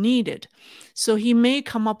labor is needed. So he may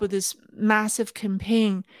come up with this massive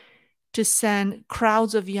campaign to send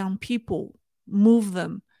crowds of young people, move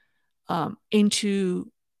them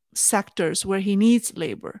into sectors where he needs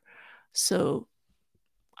labor. So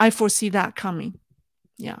I foresee that coming.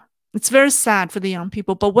 Yeah. It's very sad for the young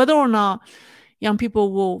people, but whether or not young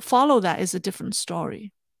people will follow that is a different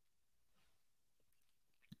story.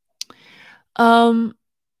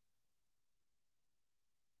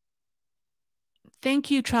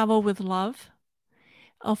 Thank you, Travel with Love.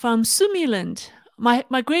 From Sumiland,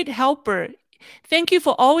 my great helper. Thank you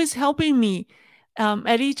for always helping me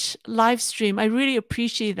at each live stream. I really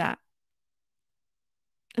appreciate that.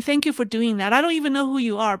 Thank you for doing that. I don't even know who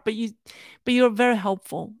you are, but you're very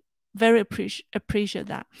helpful. Very appreciate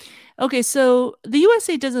that. Okay, so the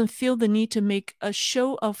USA doesn't feel the need to make a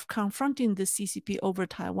show of confronting the CCP over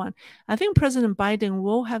Taiwan. I think President Biden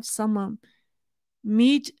will have someone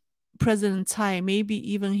meet President Tsai.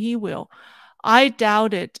 Maybe even he will. I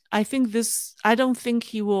doubt it. I don't think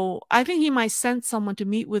he will. I think he might send someone to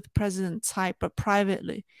meet with President Tsai, but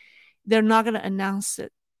privately. They're not going to announce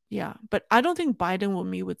it. Yeah, but I don't think Biden will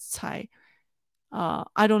meet with Tsai.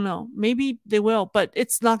 I don't know. Maybe they will, but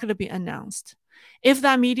it's not going to be announced. If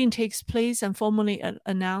that meeting takes place and formally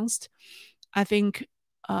announced, I think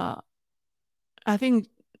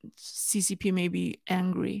CCP may be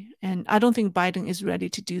angry, and I don't think Biden is ready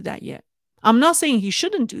to do that yet. I'm not saying he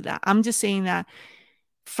shouldn't do that. I'm just saying that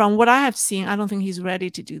from what I have seen, I don't think he's ready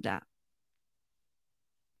to do that.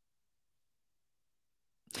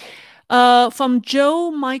 From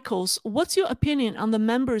Joe Michaels, what's your opinion on the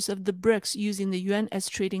members of the BRICS using the yuan as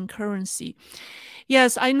trading currency?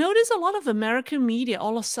 Yes, I noticed a lot of American media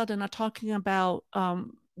all of a sudden are talking about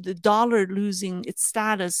the dollar losing its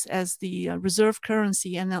status as the reserve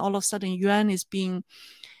currency, and then all of a sudden yuan is being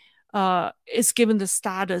is given the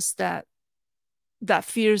status that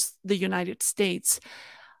fears the United States.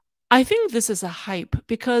 I think this is a hype,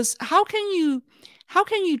 because how can you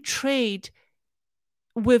trade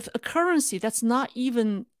with a currency that's not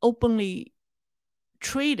even openly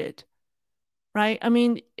traded, right? I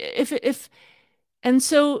mean, if you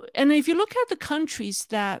look at the countries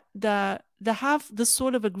that have this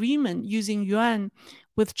sort of agreement using yuan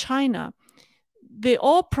with China, they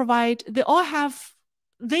provide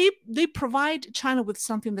China with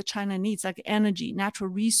something that China needs, like energy, natural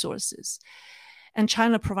resources, and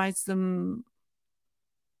China provides them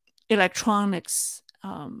electronics,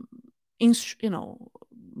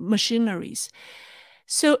 machineries.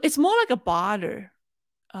 So it's more like a barter,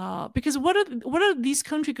 because what are these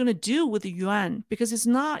countries going to do with the yuan? Because it's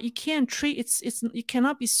not, you can't trade, it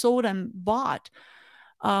cannot be sold and bought.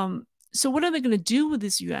 So what are they going to do with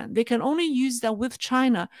this yuan? They can only use that with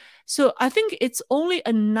China. So I think it's only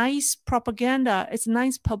a nice propaganda, it's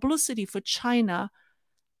nice publicity for China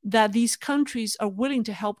that these countries are willing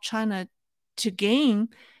to help China to gain.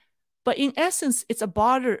 But in essence, it's a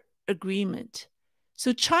barter agreement.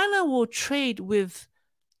 So China will trade with,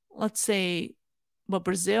 let's say,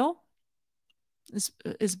 Brazil is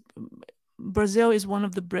one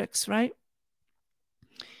of the BRICS, right?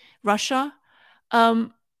 Russia.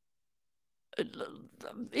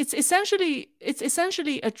 It's essentially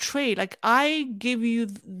a trade. Like, I give you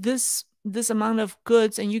this amount of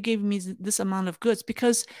goods and you gave me this amount of goods,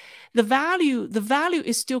 because the value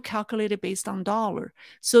is still calculated based on dollar.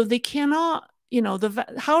 So they cannot,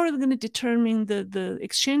 how are they going to determine the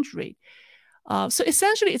exchange rate? So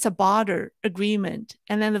essentially it's a barter agreement,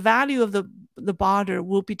 and then the value of the barter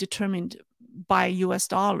will be determined by US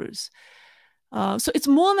dollars. So it's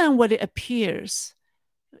more than what it appears.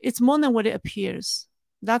 It's more than what it appears.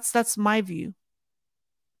 That's my view.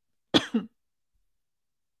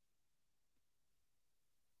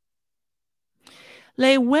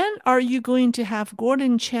 Lei, when are you going to have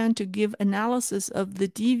Gordon Chan to give analysis of the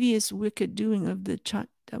devious, wicked doing of the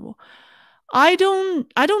devil? I don't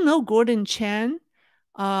know Gordon Chan.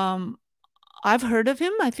 I've heard of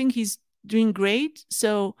him. I think he's doing great.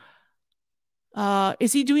 So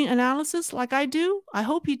is he doing analysis like I do? I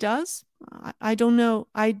hope he does. I don't know.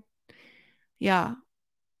 Yeah.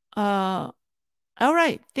 All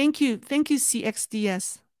right. Thank you. Thank you,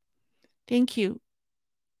 CXDS. Thank you.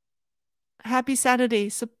 Happy Saturday.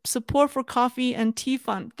 Support for coffee and tea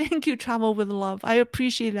fund. Thank you, Travel with Love. I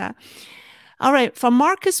appreciate that. All right. From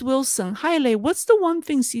Marcus Wilson. Hi, Lei. What's the one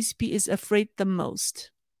thing CCP is afraid the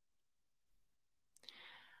most?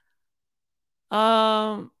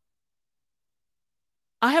 I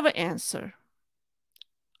have an answer.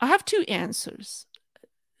 I have two answers.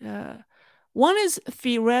 One is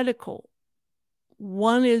theoretical.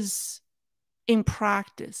 One is in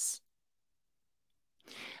practice.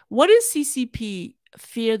 What does CCP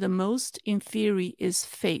fear the most in theory is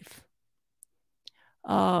faith.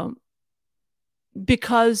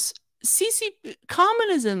 Because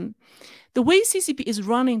communism, the way CCP is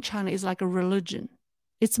running China is like a religion.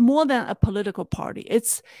 It's more than a political party.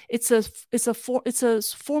 It's a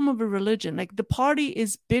form of a religion. Like the party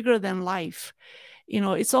is bigger than life.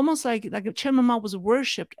 It's almost like Chairman Mao was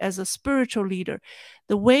worshipped as a spiritual leader.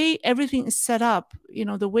 The way everything is set up,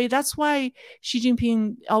 that's why Xi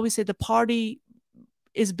Jinping always said the party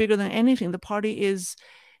is bigger than anything. The party is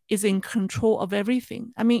in control of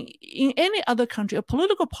everything. I mean, in any other country, a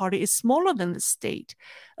political party is smaller than the state.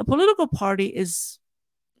 A political party is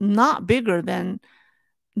not bigger than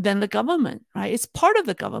the government, right? It's part of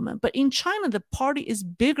the government. But in China, the party is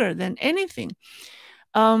bigger than anything.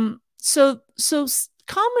 So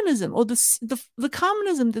communism, or the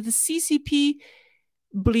communism that the CCP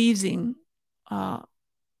believes in,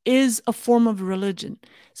 is a form of religion.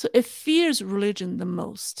 So it fears religion the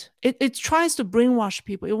most. It tries to brainwash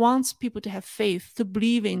people. It wants people to have faith, to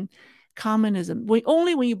believe in communism.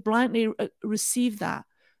 Only when you blindly receive that,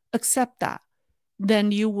 accept that,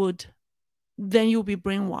 then you'll be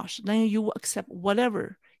brainwashed. Then you will accept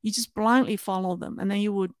whatever. You just blindly follow them, and then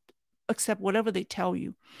you would accept whatever they tell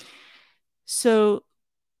you. So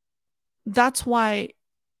that's why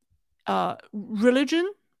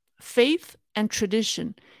religion, faith, and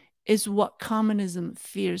tradition is what communism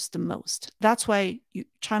fears the most. That's why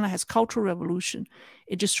China has Cultural Revolution.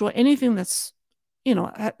 It destroys anything that's,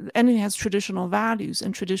 anything has traditional values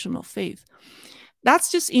and traditional faith.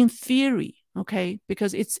 That's just in theory, okay?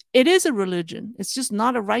 Because it is a religion. It's just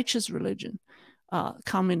not a righteous religion,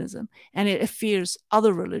 communism. And it fears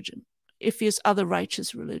other religion. It fears other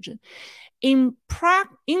righteous religion. In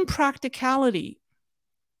practicality,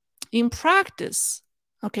 in practice,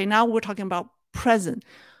 okay, now we're talking about present.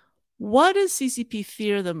 What does CCP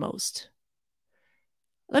fear the most?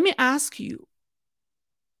 Let me ask you,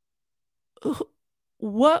 who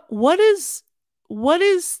does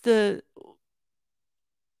the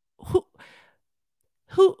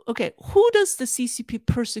CCP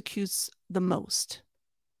persecutes the most?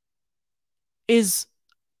 Is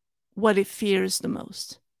what it fears the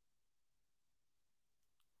most,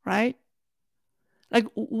 right? Like,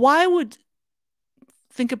 why would,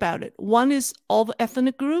 think about it. One is all the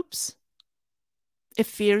ethnic groups. It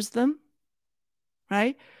fears them,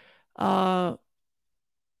 right? Like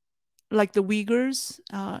the Uyghurs.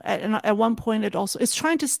 At one point, it's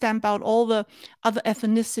trying to stamp out all the other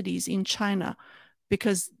ethnicities in China,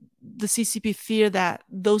 because the CCP fear that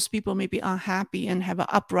those people may be unhappy and have an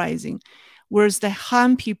uprising, whereas the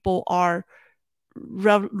Han people are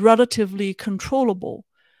relatively controllable.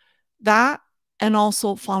 That, and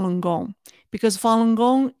also Falun Gong, because Falun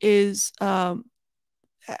Gong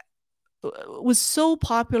was so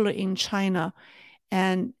popular in China,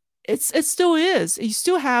 and it still is. They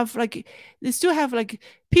still have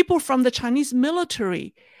people from the Chinese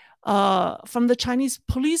military, from the Chinese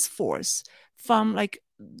police force, from like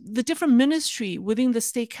the different ministry within the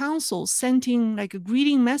state council, sending like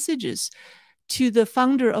greeting messages to the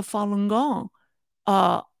founder of Falun Gong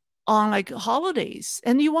on like holidays.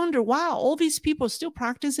 And you wonder, wow, all these people still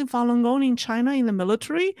practicing Falun Gong in China, in the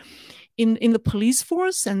military, in the police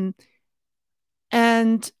force, and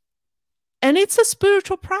it's a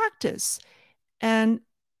spiritual practice, and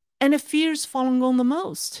it fears Falun Gong the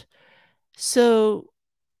most. So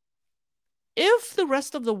if the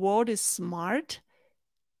rest of the world is smart,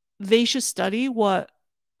 they should study what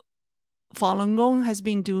Falun Gong has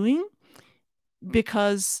been doing,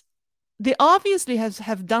 because they obviously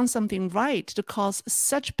have done something right to cause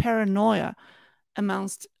such paranoia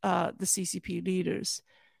amongst the CCP leaders.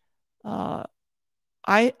 I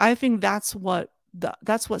think that's what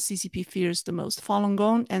CCP fears the most: Falun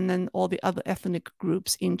Gong, and then all the other ethnic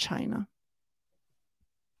groups in China.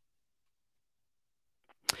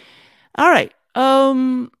 All right.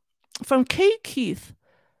 From Kate Keith,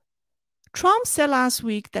 Trump said last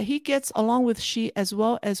week that he gets along with Xi as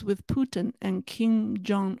well as with Putin and Kim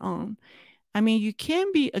Jong-un. I mean, you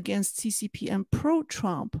can be against CCP and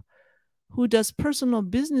pro-Trump, who does personal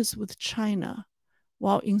business with China.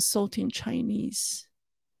 while insulting Chinese.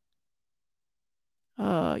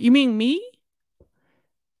 You mean me?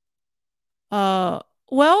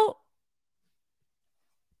 Well,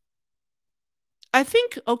 I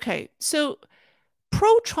think, okay, so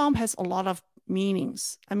pro-Trump has a lot of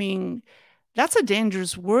meanings. I mean, that's a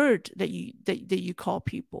dangerous word that you call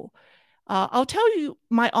people. I'll tell you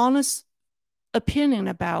my honest opinion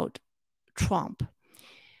about Trump.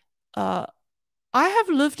 I have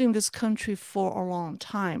lived in this country for a long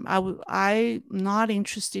time. I'm not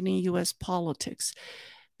interested in U.S. politics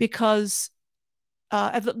because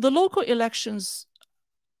at the local elections,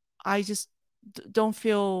 I just don't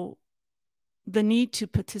feel the need to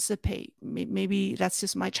participate. Maybe that's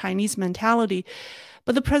just my Chinese mentality.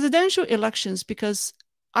 But the presidential elections, because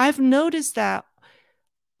I've noticed that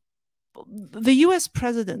the US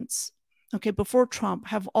presidents, okay, before Trump,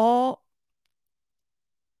 have all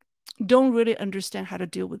don't really understand how to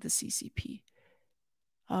deal with the CCP.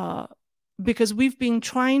 Because we've been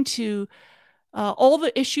trying to, all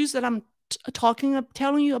the issues that I'm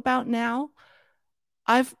telling you about now,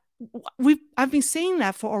 I've been saying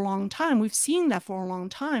that for a long time. We've seen that for a long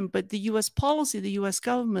time, but the U.S. policy, the U.S.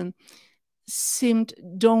 government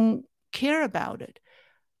don't care about it.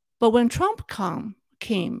 But when Trump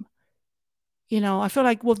came, I feel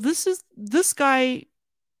like, well, this guy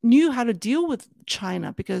knew how to deal with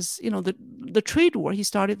China because, the trade war, he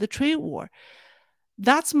started the trade war.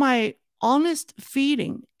 That's my honest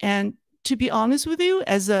feeling. And to be honest with you,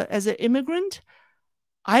 as an immigrant,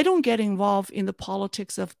 I don't get involved in the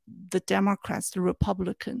politics of the Democrats, the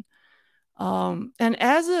Republican. And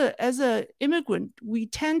as a immigrant, we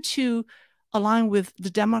tend to align with the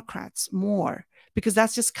Democrats more because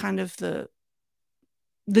that's just kind of the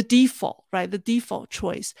default, right? The default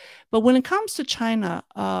choice. But when it comes to China,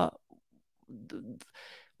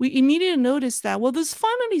 we immediately notice that, well, there's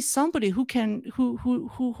finally somebody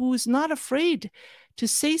who is not afraid to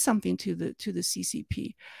say something to the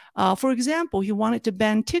CCP. For example, he wanted to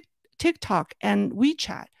ban TikTok and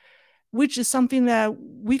WeChat, which is something that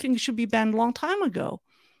we think should be banned a long time ago.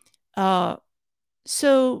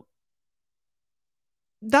 So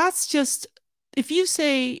that's just, if you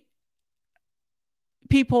say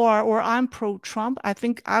people are, or I'm pro-Trump, I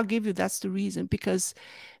think I'll give you that's the reason,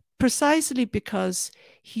 precisely because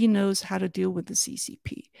he knows how to deal with the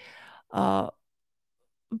CCP.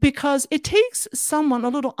 Because it takes someone a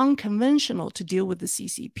little unconventional to deal with the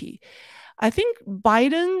CCP. I think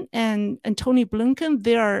Biden and Tony Blinken,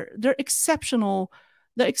 they're exceptional.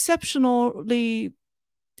 They're exceptionally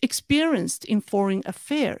experienced in foreign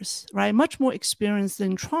affairs, right? Much more experienced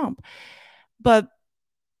than Trump. But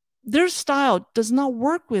their style does not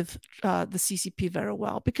work with the CCP very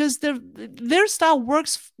well because their style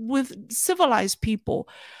works with civilized people.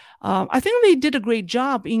 I think they did a great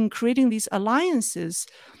job in creating these alliances,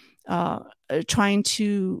 trying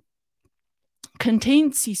to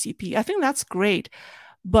contain CCP. I think that's great.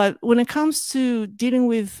 But when it comes to dealing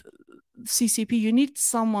with CCP, you need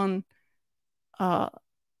someone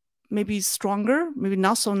maybe stronger, maybe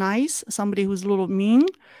not so nice, somebody who's a little mean.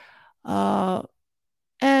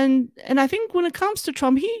 And I think when it comes to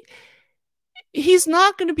Trump, he's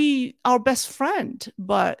not going to be our best friend,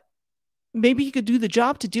 but maybe he could do the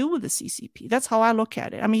job to deal with the CCP. That's how I look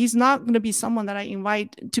at it. I mean, he's not going to be someone that I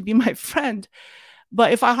invite to be my friend,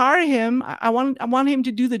 but if I hire him, I want him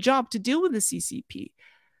to do the job to deal with the CCP.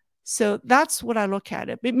 So that's what I look at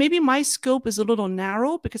it. But maybe my scope is a little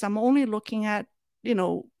narrow because I'm only looking at,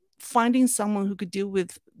 finding someone who could deal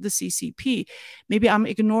with the CCP. Maybe I'm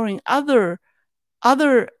ignoring other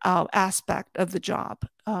aspect of the job.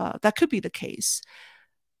 That could be the case.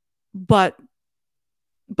 But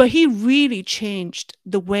he really changed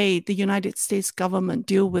the way the United States government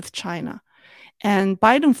deal with China. And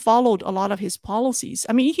Biden followed a lot of his policies.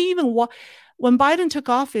 I mean, he even, when Biden took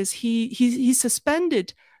office, he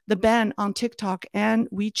suspended the ban on TikTok and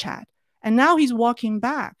WeChat. And now he's walking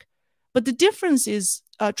back. But the difference is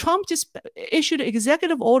Trump just issued an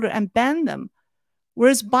executive order and banned them.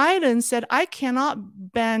 Whereas Biden said, I cannot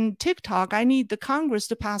ban TikTok. I need the Congress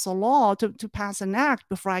to pass a law, to pass an act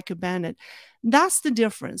before I could ban it. That's the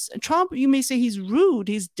difference. And Trump, you may say he's rude,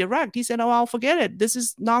 he's direct. He said, oh, I'll forget it. This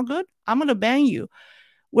is not good. I'm going to ban you.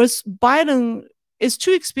 Whereas Biden is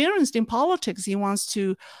too experienced in politics. He wants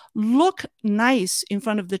to look nice in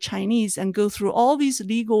front of the Chinese and go through all these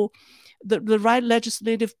the right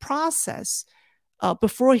legislative process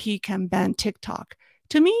before he can ban TikTok.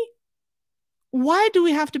 To me, why do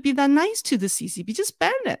we have to be that nice to the CCP? Just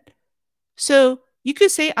ban it. So you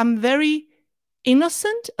could say I'm very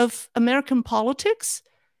innocent of American politics,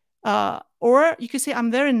 or you could say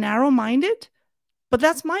I'm very narrow-minded, but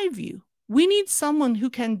that's my view. We need someone who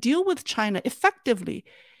can deal with China effectively.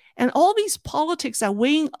 And all these politics are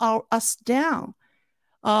weighing us down.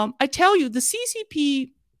 I tell you, the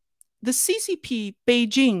CCP,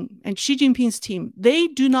 Beijing, and Xi Jinping's team, they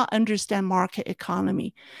do not understand market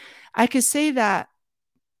economy. I could say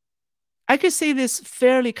this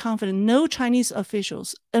fairly confident. No Chinese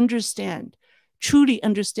officials truly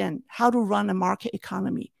understand how to run a market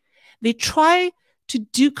economy. They try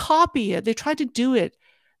to copy it. They try to do it.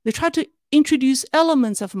 They try to introduce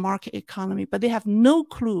elements of market economy, but they have no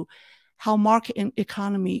clue how market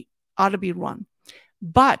economy ought to be run.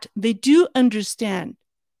 But they do understand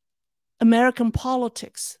American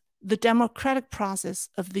politics, the democratic process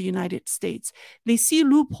of the United States. They see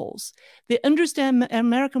loopholes. They understand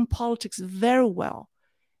American politics very well.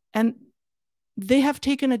 And they have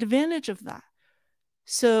taken advantage of that.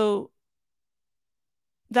 So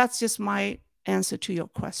that's just my answer to your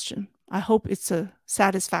question. I hope it's a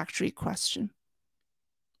satisfactory question.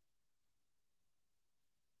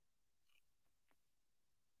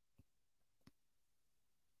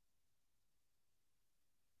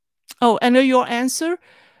 Oh, and your answer,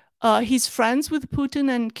 he's friends with Putin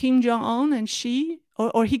and Kim Jong-un and Xi,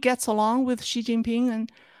 or he gets along with Xi Jinping.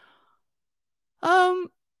 And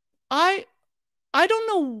I don't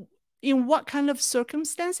know in what kind of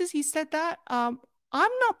circumstances he said that. I'm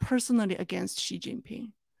not personally against Xi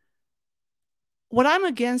Jinping. What I'm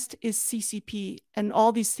against is CCP and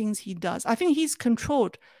all these things he does. I think he's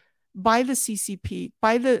controlled by the CCP,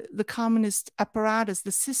 by the communist apparatus,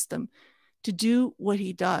 the system, to do what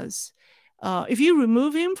he does. If you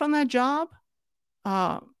remove him from that job,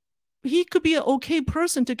 he could be an okay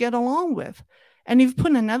person to get along with. And if you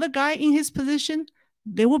put another guy in his position,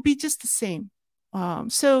 they will be just the same.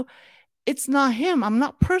 So it's not him. I'm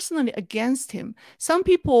not personally against him. Some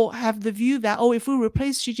people have the view that, oh, if we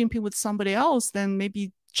replace Xi Jinping with somebody else, then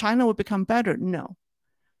maybe China will become better. No,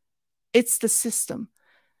 it's the system.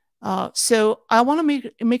 So I want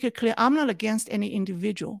to make it clear, I'm not against any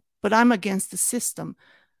individual, but I'm against the system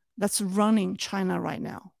that's running China right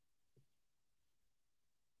now.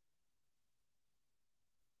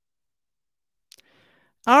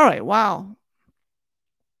 All right, wow.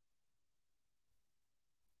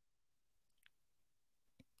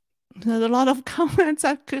 There's a lot of comments.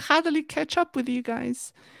 I could hardly catch up with you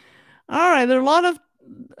guys. All right, there are a lot of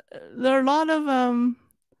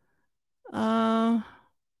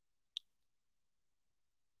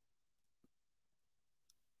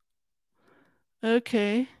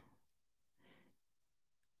okay.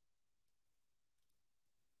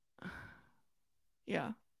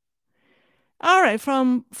 Yeah. All right,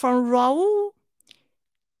 from Raul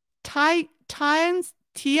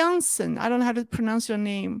Tiansen. I don't know how to pronounce your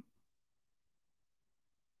name.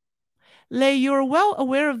 Lei, you're well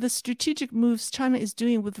aware of the strategic moves China is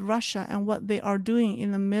doing with Russia and what they are doing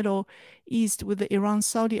in the Middle East with the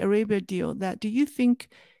Iran-Saudi Arabia deal. That do you think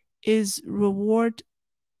is the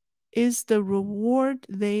reward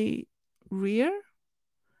they rear?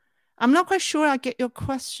 I'm not quite sure I get your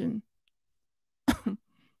question.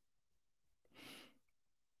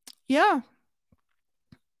 Yeah.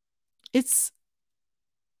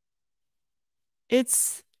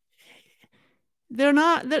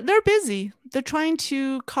 They're busy. They're trying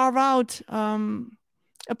to carve out a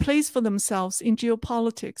place for themselves in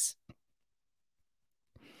geopolitics.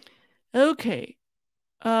 Okay.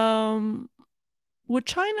 Would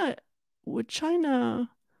China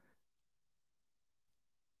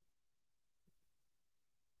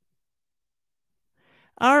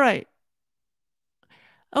All right.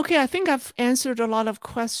 Okay, I think I've answered a lot of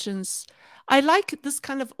questions. I like this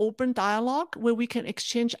kind of open dialogue where we can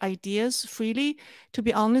exchange ideas freely. To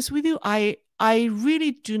be honest with you, I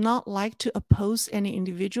really do not like to oppose any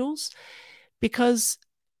individuals because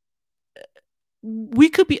we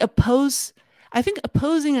could be opposed. I think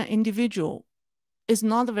opposing an individual is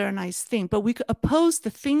not a very nice thing, but we could oppose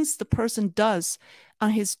the things the person does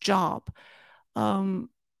on his job. And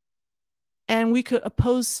we could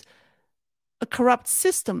oppose a corrupt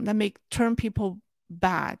system that may turn people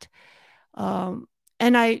bad. And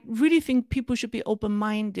I really think people should be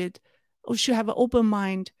open-minded, or should have an open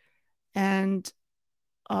mind. And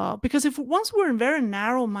because if once we're very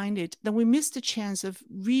narrow-minded, then we miss the chance of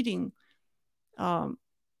reading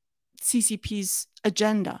CCP's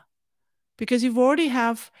agenda. Because you've already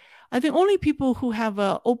have, I think only people who have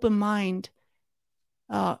an open mind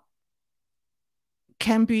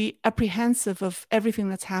can be apprehensive of everything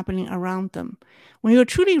that's happening around them. When you're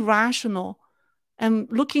truly rational and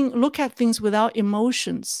look at things without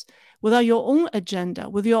emotions, without your own agenda,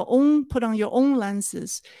 with put on your own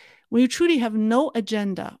lenses, when you truly have no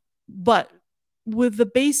agenda but with the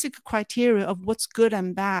basic criteria of what's good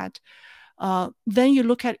and bad, then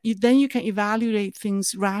you can evaluate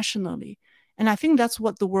things rationally. And I think that's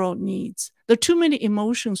what the world needs. There are too many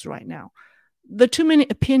emotions right now. There are too many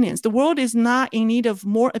opinions. The world is not in need of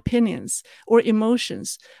more opinions or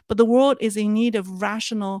emotions, but the world is in need of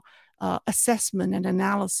rational assessment and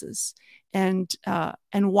analysis and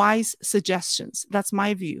wise suggestions. That's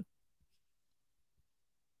my view.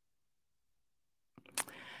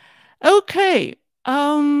 Okay.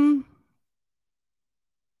 All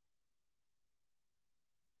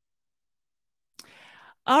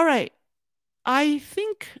right. I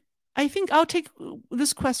think I'll take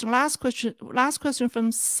this question. Last question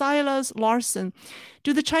from Silas Larson.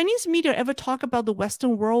 Do the Chinese media ever talk about the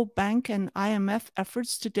Western World Bank and IMF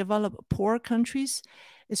efforts to develop poor countries,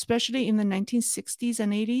 especially in the 1960s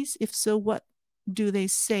and 80s? If so, what do they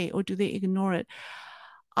say, or do they ignore it?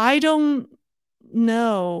 I don't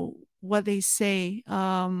know what they say.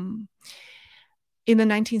 In the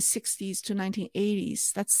 1960s to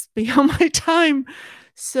 1980s, that's beyond my time.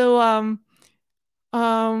 So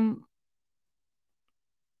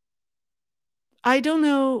I don't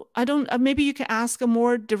know. Maybe you can ask a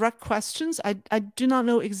more direct questions. I do not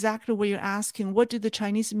know exactly what you're asking. What did the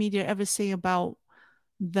Chinese media ever say about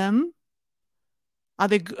them? Are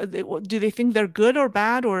they, do they think they're good or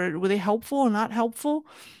bad, or were they helpful or not helpful?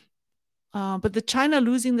 But the China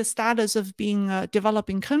losing the status of being a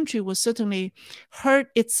developing country will certainly hurt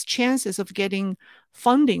its chances of getting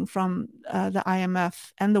funding from the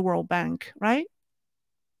IMF and the World Bank, right?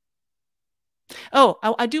 Oh,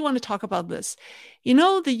 I do want to talk about this. You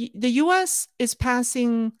know, the U.S. is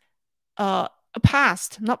passed the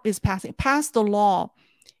law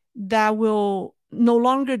that will no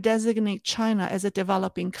longer designate China as a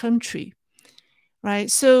developing country, right?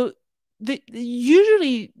 So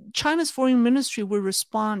usually China's foreign ministry will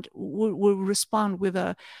respond with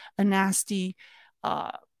a nasty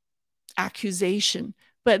accusation.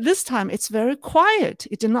 But this time it's very quiet.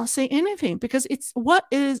 It did not say anything, because what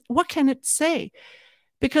can it say?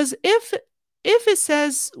 Because if it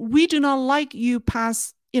says we do not like you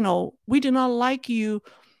we do not like you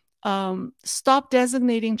stop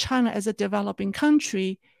designating China as a developing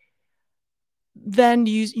country, then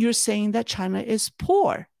you're saying that China is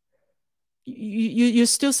poor. You're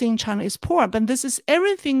still saying China is poor, but this is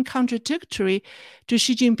everything contradictory to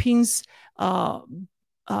Xi Jinping's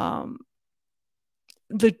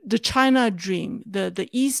the China dream, the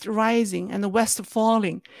East rising and the West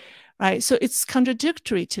falling, right? So it's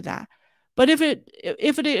contradictory to that. But if it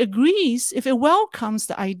agrees, if it welcomes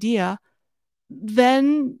the idea,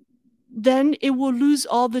 then it will lose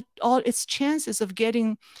all its chances of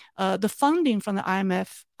getting the funding from the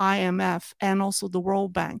IMF and also the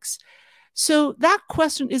World Banks. So that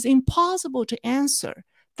question is impossible to answer.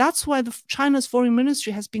 That's why China's foreign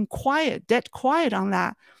ministry has been dead quiet on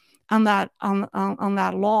that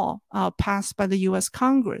law passed by the U.S.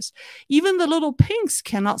 Congress. Even the little pinks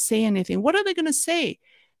cannot say anything. What are they going to say?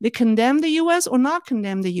 They condemn the U.S. or not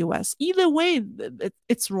condemn the U.S.? Either way,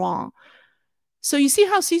 it's wrong. So you see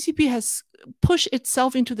how CCP has pushed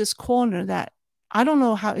itself into this corner that I don't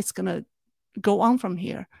know how it's going to go on from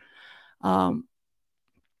here.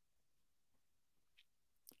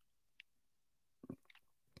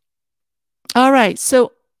 All right.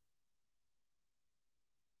 So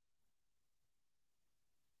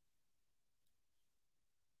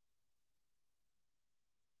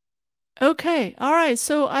okay. All right.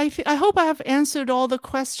 So I hope I have answered all the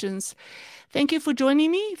questions. Thank you for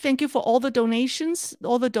joining me. Thank you for all the donations,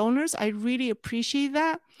 all the donors. I really appreciate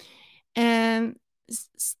that. And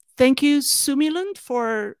thank you, Sumiland,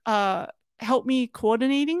 for help me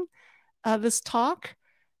coordinating this talk.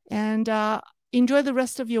 And enjoy the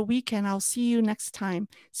rest of your weekend. I'll see you next time.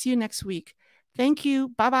 See you next week. Thank you.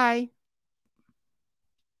 Bye-bye.